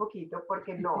sufrí un poquito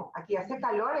porque no, aquí hace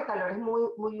calor, el calor es muy,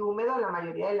 muy húmedo la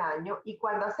mayoría del año y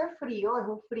cuando hace frío es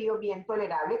un frío bien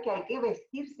tolerable que hay que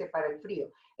vestirse para el frío.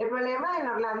 El problema en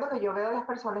Orlando que yo veo a las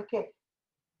personas es que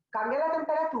cambia la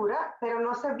temperatura, pero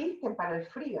no se visten para el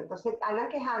frío. Entonces andan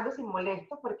quejándose y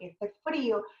molestos porque este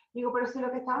frío. Digo, pero si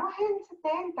lo que estamos en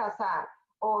 70,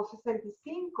 o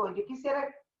 65, yo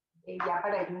quisiera, ya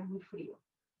para ellos es muy frío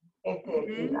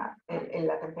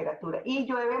la temperatura. Y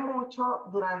llueve mucho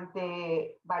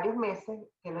durante varios meses,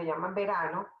 que lo llaman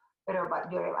verano, pero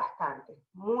llueve bastante,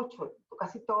 mucho,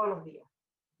 casi todos los días.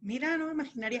 Mira, no me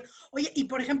imaginaría. Oye, y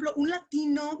por ejemplo, un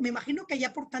latino, me imagino que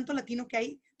allá por tanto latino que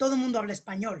hay, todo el mundo habla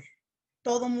español.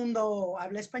 Todo el mundo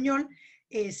habla español.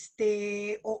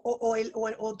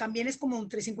 O también es como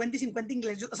entre 50 y 50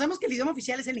 inglés. Sabemos que el idioma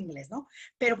oficial es el inglés, ¿no?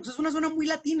 Pero pues es una zona muy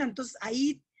latina, entonces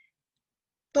ahí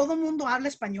todo el mundo habla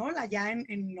español allá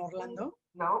en Orlando.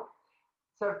 ¿No?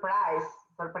 Surprise,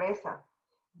 sorpresa.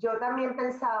 Yo también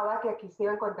pensaba que aquí se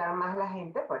iba a encontrar más la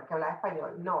gente porque hablaba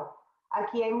español. No,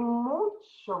 aquí hay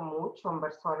mucho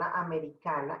persona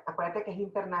americana. Acuérdate que es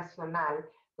internacional.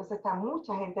 Entonces está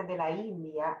mucha gente de la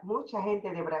India, mucha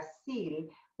gente de Brasil,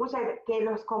 que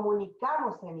nos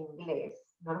comunicamos en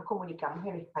inglés, no nos comunicamos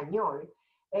en español.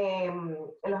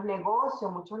 Los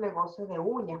negocios, muchos negocios de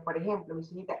uñas, por ejemplo, mi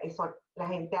señorita, eso, la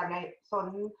gente habla,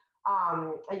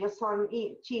 ellos son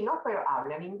chinos, pero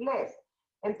hablan inglés.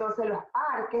 Entonces, los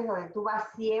parques donde tú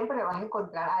vas siempre vas a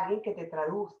encontrar a alguien que te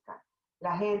traduzca.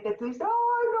 La gente, tú dices,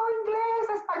 oh, no,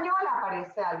 inglés, español,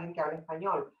 aparece alguien que habla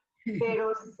español.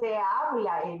 Pero se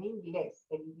habla en inglés.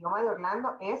 El idioma de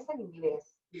Orlando es en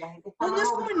inglés. Y la gente está Pues no más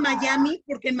es como en obligada. Miami,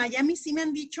 porque en Miami sí me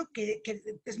han dicho que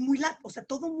es o sea,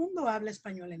 todo el mundo habla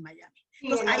español en Miami. Sí,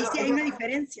 Entonces ahí sí hay una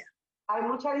diferencia. hay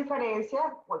mucha diferencia.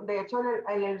 De hecho,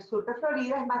 en el sur de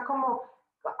Florida es más como,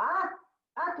 ah,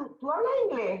 tú hablas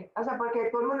inglés. O sea, porque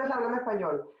todo el mundo está hablando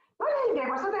español. No hablas inglés,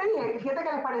 por eso te dije, fíjate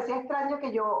que les parecía extraño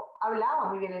que yo hablaba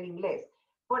muy bien el inglés,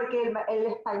 porque el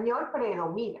español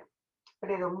predomina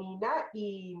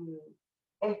y,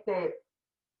 este,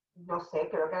 no sé,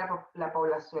 creo que la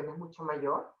población es mucho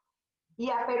mayor.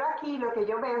 Pero aquí lo que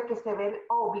yo veo es que se ven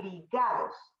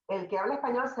obligados, el que habla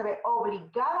español se ve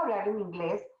obligado a hablar en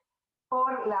inglés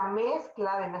por la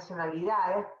mezcla de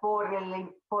nacionalidades,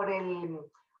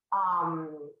 um,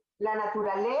 la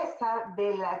naturaleza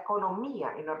de la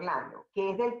economía en Orlando,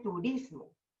 que es del turismo.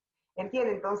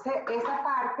 ¿Entiendes? Entonces, esa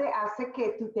parte hace que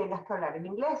tú tengas que hablar en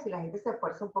inglés y la gente se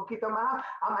esfuerza un poquito más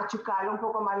a machucarlo un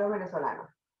poco más los venezolanos.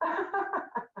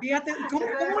 Fíjate, ¿cómo,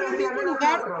 Esa es la cómo en un expresión mismo de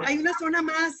lugar nosotros. hay una zona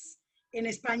más en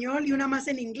español y una más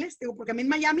en inglés? Digo, porque a mí en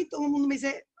Miami todo el mundo me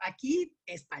dice aquí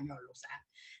español, o sea,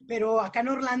 pero acá en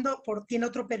Orlando tiene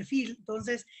otro perfil,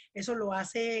 entonces eso lo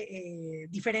hace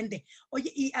diferente.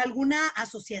 Oye, ¿y alguna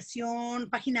asociación,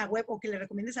 página web o que le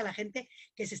recomiendes a la gente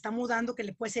que se está mudando, que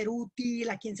le puede ser útil,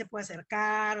 a quién se puede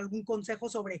acercar, algún consejo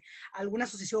sobre alguna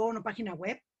asociación o página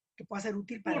web que pueda ser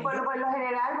útil Sí, para ellos? por lo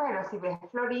general, bueno, si ves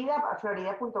Florida,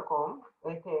 florida.com,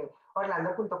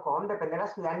 orlando.com, depende de la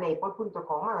ciudad,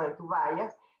 naples.com, a donde tú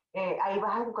vayas, ahí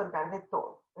vas a encontrar de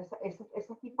todo.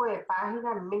 Ese tipo de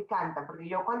páginas me encantan, porque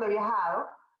yo cuando he viajado,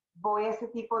 voy a ese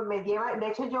tipo, de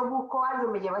hecho yo busco algo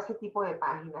y me lleva a ese tipo de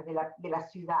páginas de la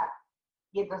ciudad.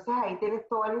 Y entonces ahí tienes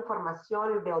toda la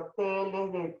información de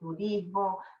hoteles, de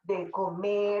turismo, de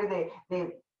comer,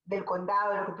 del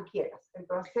condado, de lo que tú quieras. No,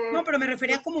 Entonces, pero me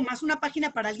refería como más una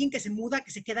página para alguien que se muda,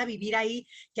 que se queda a vivir ahí,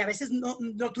 que a veces no,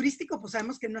 lo turístico, pues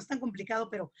sabemos que no es tan complicado,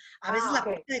 pero a veces la ok.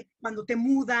 parte de cuando te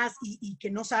mudas y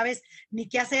que no sabes ni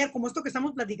qué hacer, como esto que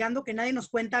estamos platicando, que nadie nos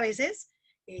cuenta a veces,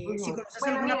 si Ujú. conoces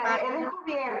Bueno, alguna mira, he página.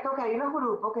 descubierto que hay unos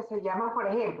grupos que se llaman, por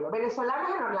ejemplo,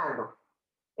 venezolanos en Orlando.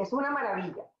 Es una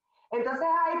maravilla. Entonces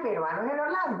hay peruanos en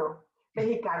Orlando,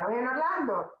 mexicanos en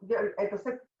Orlando.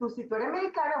 Entonces, si tú eres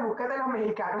mexicano, búscate a los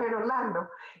mexicanos en Orlando.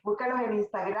 Búscalos en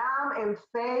Instagram, en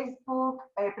Facebook.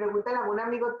 Pregúntale a algún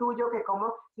amigo tuyo que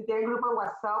si tiene grupo en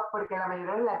WhatsApp, porque la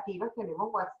mayoría de los latinos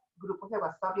tenemos grupos de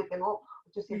WhatsApp. Yo tengo Ujú.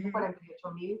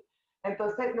 848,000.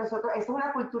 Entonces, esa es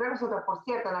una cultura de nosotros. Por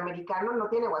cierto, el americano no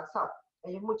tiene WhatsApp.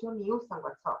 Ellos muchos ni usan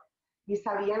WhatsApp ni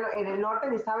sabían, en el norte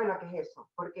ni saben lo que es eso,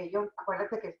 porque ellos,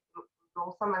 acuérdate que no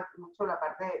usan mucho la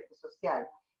parte social.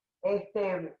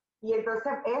 Y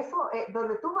entonces eso,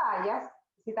 donde tú vayas,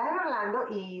 si estás en Orlando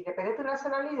y depende de tu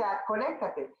nacionalidad,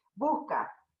 conéctate,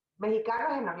 busca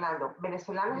mexicanos en Orlando,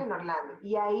 venezolanos en Orlando,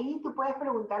 y ahí tú puedes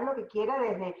preguntar lo que quieras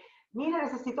desde mira,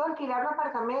 necesito alquilar un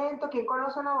apartamento, ¿quién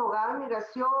conoce a un abogado de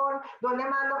inmigración? ¿Dónde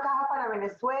mando caja para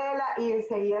Venezuela? Y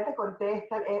enseguida te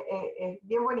contestan, es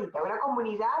bien bonita, una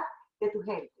comunidad de tu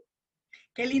gente.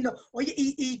 Qué lindo. Oye,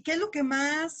 ¿y qué es lo que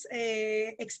más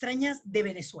extrañas de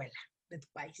Venezuela, de tu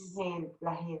país?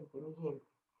 La gente, mi gente.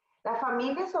 La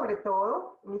familia sobre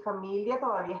todo, mi familia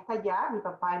todavía está allá, mi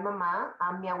papá y mamá,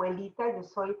 a mi abuelita,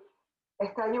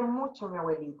 extraño mucho a mi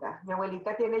abuelita. Mi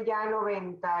abuelita tiene ya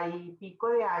 90 y pico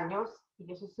de años y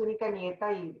yo soy su única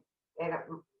nieta y era,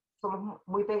 somos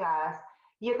muy pegadas.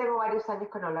 Y yo tengo varios años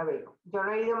que no la veo. Yo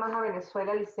no he ido más a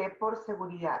Venezuela, Licé, por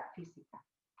seguridad física.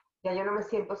 Ya yo no me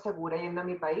siento segura yendo a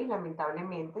mi país,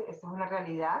 lamentablemente, esa es una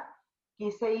realidad.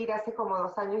 Quise ir hace como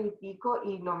 2 años y pico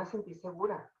y no me sentí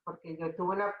segura, porque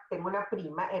tengo una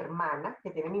prima, hermana, que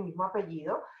tiene mi mismo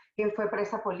apellido, que fue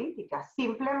presa política,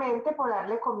 simplemente por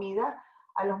darle comida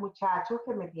a los muchachos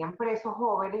que metían presos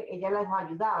jóvenes, ella les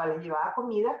ayudaba, les llevaba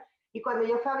comida, y cuando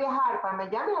ella fue a viajar para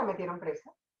Miami la metieron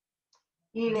presa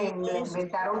y le Dios.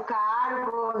 inventaron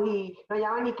cargos y no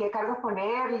llaman ni qué cargos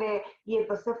ponerle, y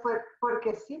entonces fue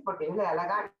porque sí, porque ellos le da la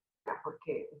gana,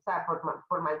 porque, o sea,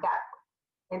 por maldad.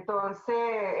 Entonces,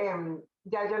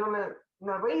 ya yo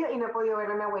no he ido y no he podido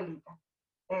ver a mi abuelita.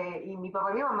 Y mi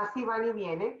papá y mi mamá sí van y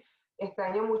vienen.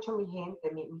 Extraño mucho mi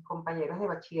gente, mis compañeros de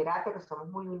bachillerato, que somos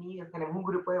muy unidos, tenemos un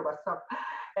grupo de WhatsApp,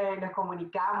 nos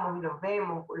comunicamos y nos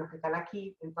vemos, los que están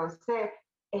aquí. Entonces,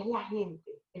 es la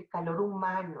gente, el calor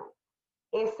humano,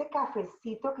 ese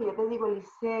cafecito que yo te digo,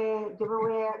 Lice, yo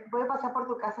voy a pasar por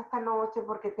tu casa esta noche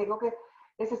porque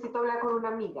necesito hablar con una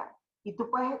amiga. Y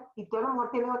tú a lo mejor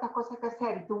tienes otras cosas que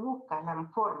hacer y tú buscas la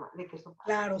forma de que eso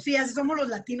pase. Claro, sí, así somos los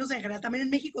latinos en general. También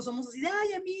en México somos así de,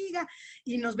 ay, amiga,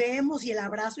 y nos vemos, y el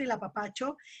abrazo y el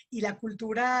apapacho, y la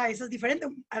cultura, esa es diferente.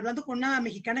 Hablando con una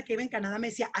mexicana que vive en Canadá, me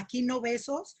decía, aquí no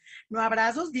besos, no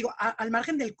abrazos. Digo, al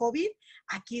margen del COVID,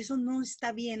 aquí eso no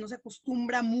está bien, no se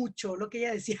acostumbra mucho, lo que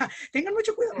ella decía. Tengan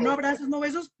mucho cuidado, no Sí, abrazos, no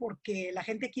besos, porque la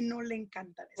gente aquí no le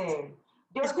encantan esas cosas. sí.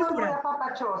 Yo Es soy muy cultural.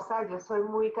 apapachosa, yo soy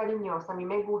muy cariñosa, a mí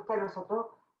me gusta, nosotros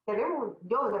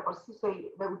yo de por sí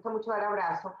me gusta mucho dar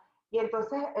abrazos, y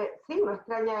entonces sí, uno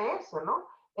extraña eso, ¿no?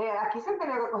 Aquí se han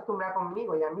tenido que acostumbrar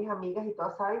conmigo, ya mis amigas y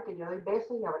todos saben que yo doy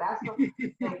besos y abrazos,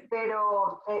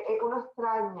 pero uno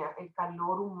extraña el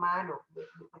calor humano de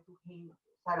tu gente,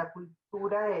 o sea, la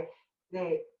cultura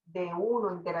de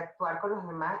uno interactuar con los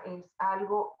demás es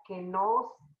algo que no,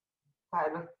 o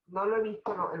sea, no lo he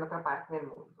visto en otra parte del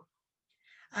mundo.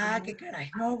 Ah, Ujú. qué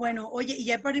caray. No, bueno, oye, y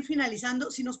ya para ir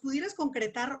finalizando, si nos pudieras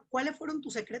concretar cuáles fueron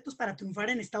tus secretos para triunfar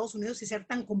en Estados Unidos y ser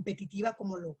tan competitiva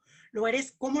como lo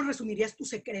eres, ¿cómo resumirías tu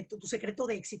secreto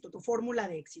de éxito, tu fórmula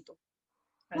de éxito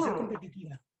para ser Hmm,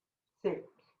 competitiva? sí.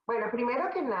 Bueno, primero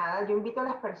que nada, yo invito a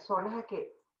las personas a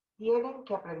que tienen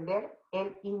que aprender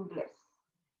el inglés.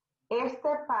 Este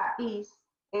país,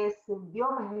 su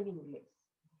idioma es el inglés.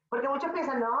 Porque muchos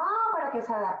piensan, no, para que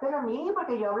se adapten a mí,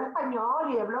 porque yo hablo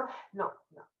español y hablo... No,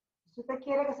 no. Si usted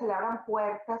quiere que se le abran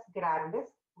puertas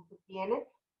grandes, usted tiene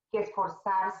que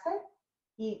esforzarse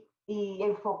y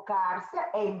enfocarse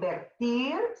e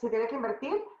invertir, si tiene que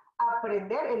invertir,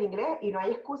 aprender el inglés, y no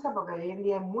hay excusa porque hoy en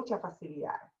día hay mucha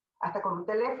facilidad. Hasta con un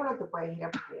teléfono te puedes ir a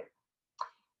aprender.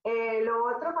 Lo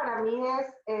otro para mí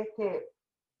es,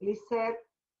 Lisette,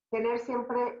 tener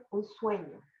siempre un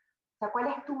sueño. O sea, ¿cuál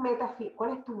es tu meta?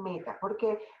 ¿Cuál es tu meta?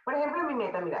 Porque, por ejemplo, mi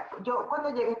meta, mira, yo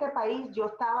cuando llegué a este país, yo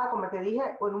estaba, como te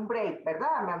dije, en un break,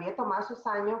 ¿verdad? Me había tomado esos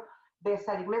años de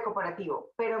salirme del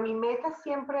corporativo, pero mi meta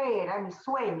siempre era, mi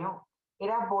sueño,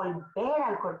 era volver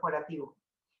al corporativo.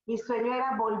 Mi sueño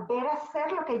era volver a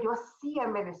hacer lo que yo hacía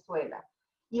en Venezuela.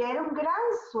 Y era un gran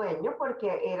sueño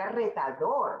porque era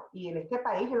retador y en este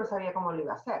país yo no sabía cómo lo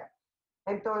iba a hacer.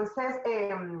 Entonces,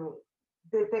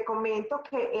 te comento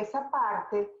que esa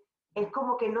parte es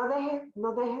como que no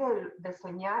dejes de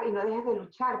soñar y no dejes de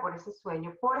luchar por ese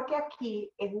sueño, porque aquí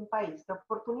es un país de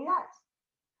oportunidades.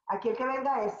 Aquí el que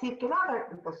venga a decir que no,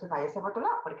 entonces váyase a otro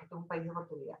lado, porque esto es un país de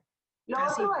oportunidades. Lo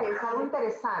Así. otro es algo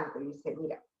interesante, dice,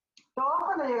 mira, todos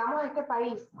cuando llegamos a este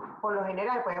país, por lo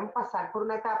general podemos pasar por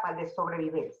una etapa de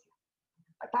sobrevivencia.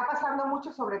 Está pasando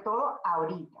mucho, sobre todo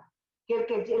ahorita,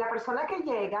 que la persona que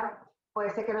llega puede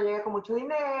ser que no llegue con mucho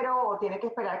dinero o tiene que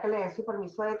esperar que le den su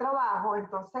permiso de trabajo,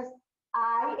 entonces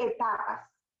hay etapas.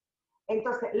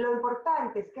 Entonces, lo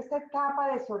importante es que esa etapa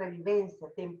de sobrevivencia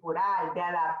temporal, de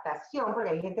adaptación, porque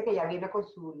hay gente que ya viene con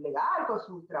su legal, con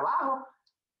su trabajo,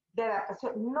 de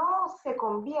adaptación, no se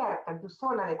convierta en tu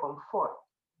zona de confort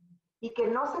y que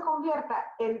no se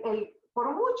convierta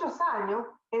por muchos años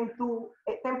en tu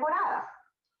temporada.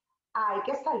 hay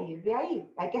que salir de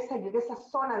ahí, hay que salir de esa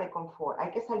zona de confort,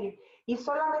 hay que salir, y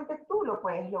solamente tú lo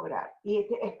puedes lograr. Y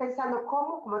es pensando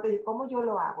como te digo, cómo yo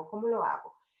lo hago, cómo lo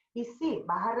hago. Y sí,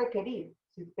 vas a requerir,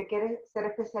 si usted quiere ser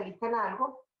especialista en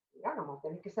algo, ya no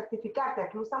tienes que certificarte.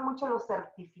 Aquí usan mucho los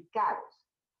certificados.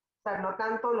 O sea, no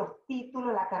tanto los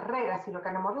títulos, la carrera, sino que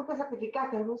a lo mejor lo que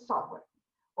certificaste es un software.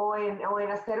 O en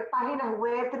hacer páginas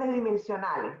web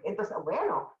tridimensionales. Entonces,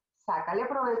 bueno, sácale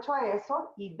provecho a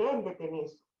eso y véndete en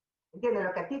eso. ¿Entiendes?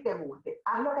 Lo que a ti te guste.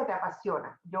 Haz lo que te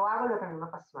apasiona. Yo hago lo que a mí me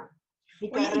apasiona. Mi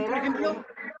Oye, y por carrera ejemplo,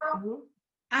 también.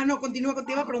 Uh-huh. no, continúa,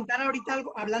 te iba a preguntar ahorita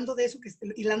algo, hablando de eso,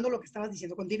 hilando lo que estabas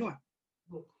diciendo, continúa.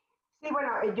 Sí,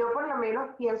 bueno, yo por lo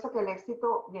menos pienso que el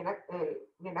éxito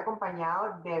viene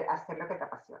acompañado de hacer lo que te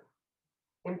apasiona.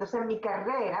 Entonces, mi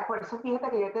carrera, por eso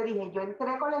fíjate que yo te dije, yo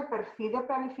entré con el perfil de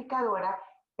planificadora,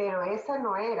 pero ese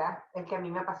no era el que a mí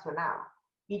me apasionaba.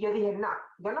 Y yo dije, no,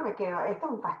 yo no me quedo, esto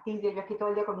es un fastidio, yo aquí todo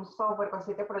el día con un software, con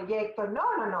 7 proyectos,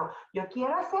 no, no, no, yo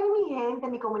quiero hacer mi gente,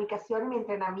 mi comunicación, mi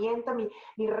entrenamiento,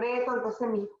 mi reto,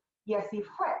 entonces, y así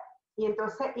fue. Y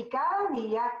entonces, y cada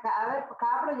día,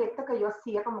 cada proyecto que yo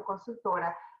hacía como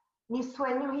consultora, mis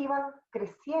sueños iban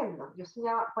creciendo. Yo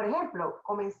soñaba, por ejemplo,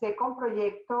 comencé con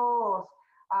proyectos.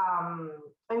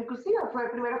 Inclusive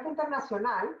primero fue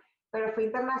internacional, pero fue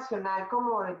internacional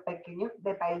como de pequeños,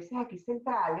 de países aquí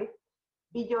centrales,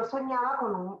 y yo soñaba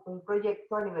con un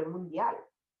proyecto a nivel mundial,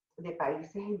 de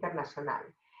países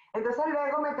internacionales. Entonces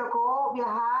luego me tocó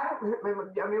viajar, a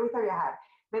mí me gusta viajar,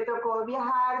 me tocó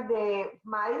viajar de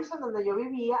Madison, donde yo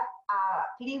vivía, a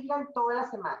Cleveland toda la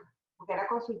semana, porque era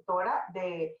consultora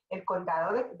del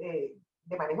condado de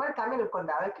manejo del cambio en el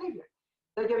condado de Cleveland.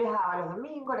 Entonces yo viajaba los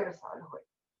domingos, regresaba los jueves.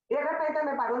 Y de repente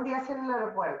me paro un día así en el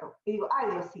aeropuerto y digo,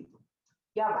 ay Diosito,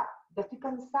 ya va, yo estoy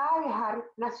cansada de viajar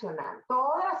nacional,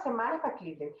 todas las semanas para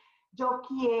Cleveland. Yo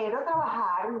quiero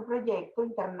trabajar en un proyecto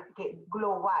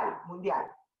global, mundial,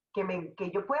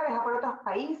 que yo pueda viajar por otros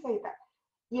países y tal.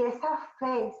 Y esa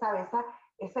fe, ¿sabes?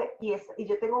 Y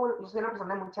yo soy una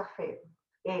persona de mucha fe.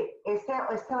 Ese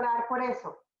orar por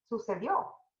eso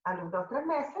sucedió. A los 2 o 3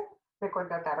 meses me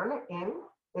contrataron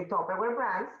en Tupperware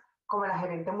Brands como la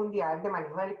gerente mundial de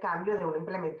manejo del cambio de una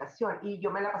implementación. Y yo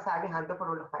me la pasaba viajando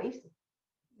por los países.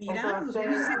 Mira, los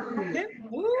Entonces, sueños se sí. cumplen.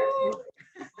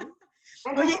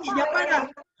 Oye, Entonces, y ya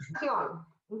para,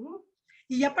 uh-huh.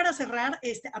 y ya para cerrar,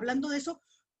 hablando de eso,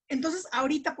 entonces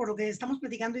ahorita por lo que estamos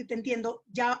platicando y te entiendo,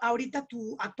 ya ahorita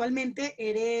tú actualmente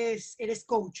eres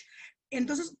coach.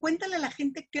 Entonces, cuéntale a la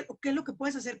gente qué es lo que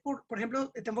puedes hacer por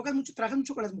ejemplo, te enfocas mucho, trabajas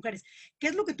mucho con las mujeres. ¿Qué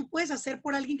es lo que tú puedes hacer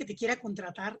por alguien que te quiera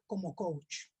contratar como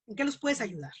coach? ¿En qué los puedes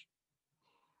ayudar?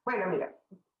 Bueno, mira,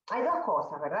 hay dos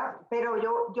cosas, ¿verdad? Pero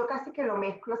yo casi que lo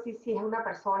mezclo si es una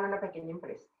persona, una pequeña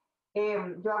empresa.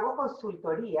 Yo hago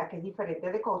consultoría, que es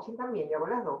diferente de coaching también, yo hago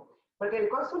las dos. Porque el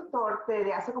consultor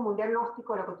te hace como un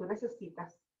diagnóstico de lo que tú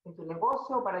necesitas en tu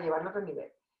negocio para llevarlo a otro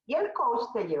nivel. Y el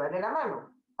coach te lleva de la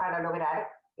mano para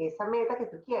lograr esa meta que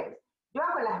tú quieres. Yo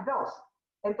hago las dos.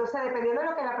 Entonces, dependiendo de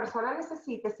lo que la persona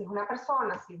necesite, si es una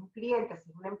persona, si es un cliente, si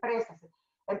es una empresa,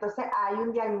 entonces hay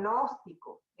un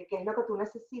diagnóstico de qué es lo que tú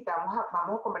necesitas.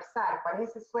 Vamos a conversar, cuál es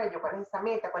ese sueño, cuál es esa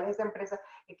meta, cuál es esa empresa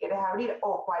que quieres abrir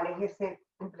o cuál es esa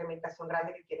implementación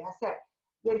grande que quieres hacer.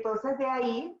 Y entonces de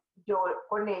ahí yo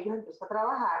con ellos empiezo a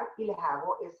trabajar y les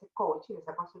hago ese coaching,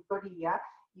 esa consultoría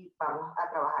y vamos a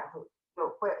trabajar juntos.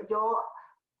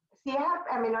 Si es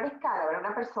a menor escala, ¿verdad?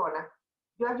 Una persona,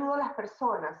 yo ayudo a las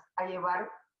personas a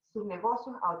llevar sus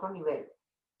negocios a otro nivel.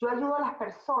 Yo ayudo a las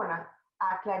personas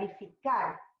a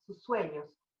clarificar sus sueños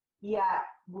y a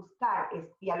buscar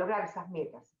y a lograr esas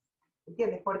metas.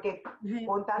 ¿Entiendes? Porque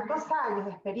con tantos años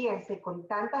de experiencia y con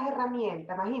tantas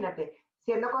herramientas, imagínate,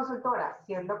 siendo consultora,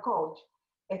 siendo coach,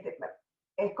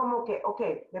 es como que, ok,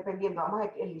 dependiendo, vamos a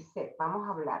el liceo, vamos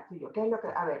a hablar tú y yo, ¿qué es lo que,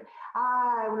 a ver,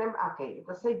 ok,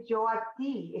 entonces yo a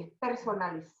ti es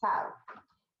personalizado,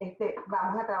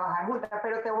 vamos a trabajar juntas,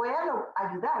 pero te voy a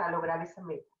ayudar a lograr esa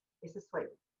meta, ese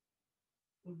sueño.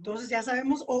 Entonces ya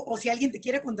sabemos, o si alguien te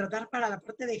quiere contratar para la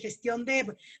parte de gestión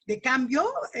de cambio,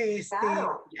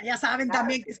 Claro, ya saben claro.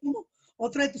 también que es como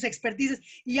otro de tus expertices.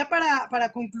 Y ya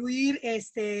para concluir,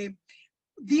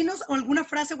 dinos alguna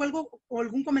frase o algo, o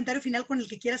algún comentario final con el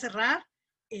que quieras cerrar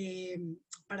eh,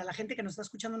 para la gente que nos está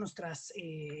escuchando, nuestras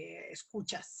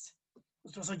escuchas,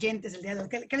 nuestros oyentes el día de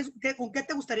hoy. ¿Con qué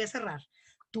te gustaría cerrar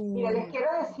Mira, les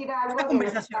quiero decir algo esta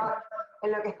conversación?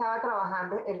 en lo que estaba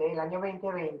trabajando el año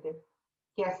 2020,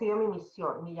 que ha sido mi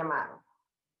misión, mi llamado.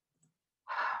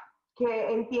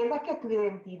 Que entiendas que tu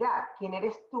identidad, quién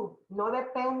eres tú, no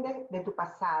depende de tu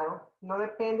pasado, no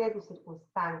depende de tus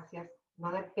circunstancias,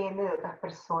 no depende de otras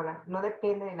personas, no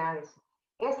depende de nada de eso.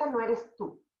 Esa no eres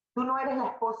tú. Tú no eres la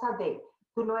esposa de,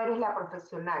 tú no eres la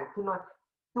profesional,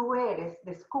 tú eres,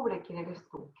 descubre quién eres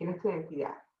tú, quién es tu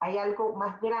identidad. Hay algo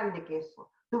más grande que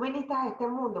eso. Tú viniste a este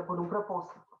mundo por un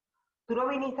propósito. Tú no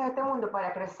viniste a este mundo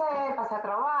para crecer, pasar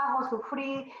trabajo,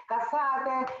 sufrir,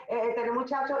 casarte, tener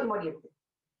muchachos y morirte.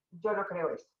 Yo no creo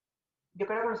eso. Yo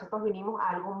creo que nosotros vinimos a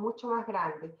algo mucho más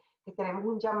grande, que tenemos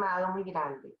un llamado muy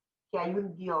grande, que hay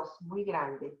un Dios muy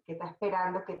grande que está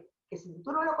esperando que si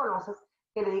tú no lo conoces,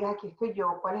 que le digas, aquí estoy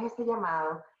yo, cuál es ese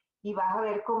llamado, y vas a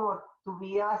ver cómo tu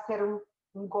vida va a ser un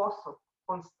gozo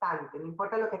constante. No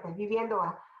importa lo que estés viviendo,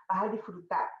 vas a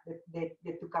disfrutar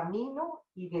de tu camino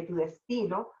y de tu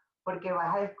destino, porque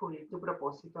vas a descubrir tu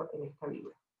propósito en esta vida.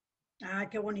 Ah,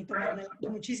 qué bonito, Mernela.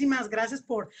 Muchísimas gracias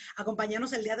por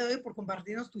acompañarnos el día de hoy, por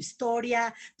compartirnos tu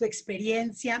historia, tu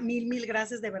experiencia. Mil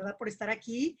gracias de verdad por estar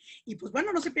aquí. Y pues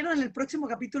bueno, no se pierdan el próximo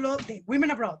capítulo de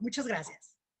Women Abroad. Muchas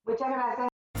gracias. Muchas gracias.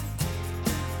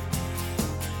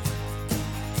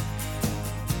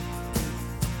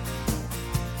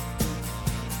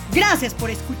 Gracias por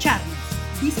escucharnos.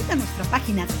 Visita nuestra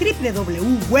página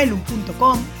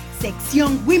www.welum.com,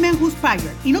 sección Women Who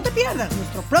Inspire, y no te pierdas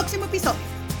nuestro próximo episodio.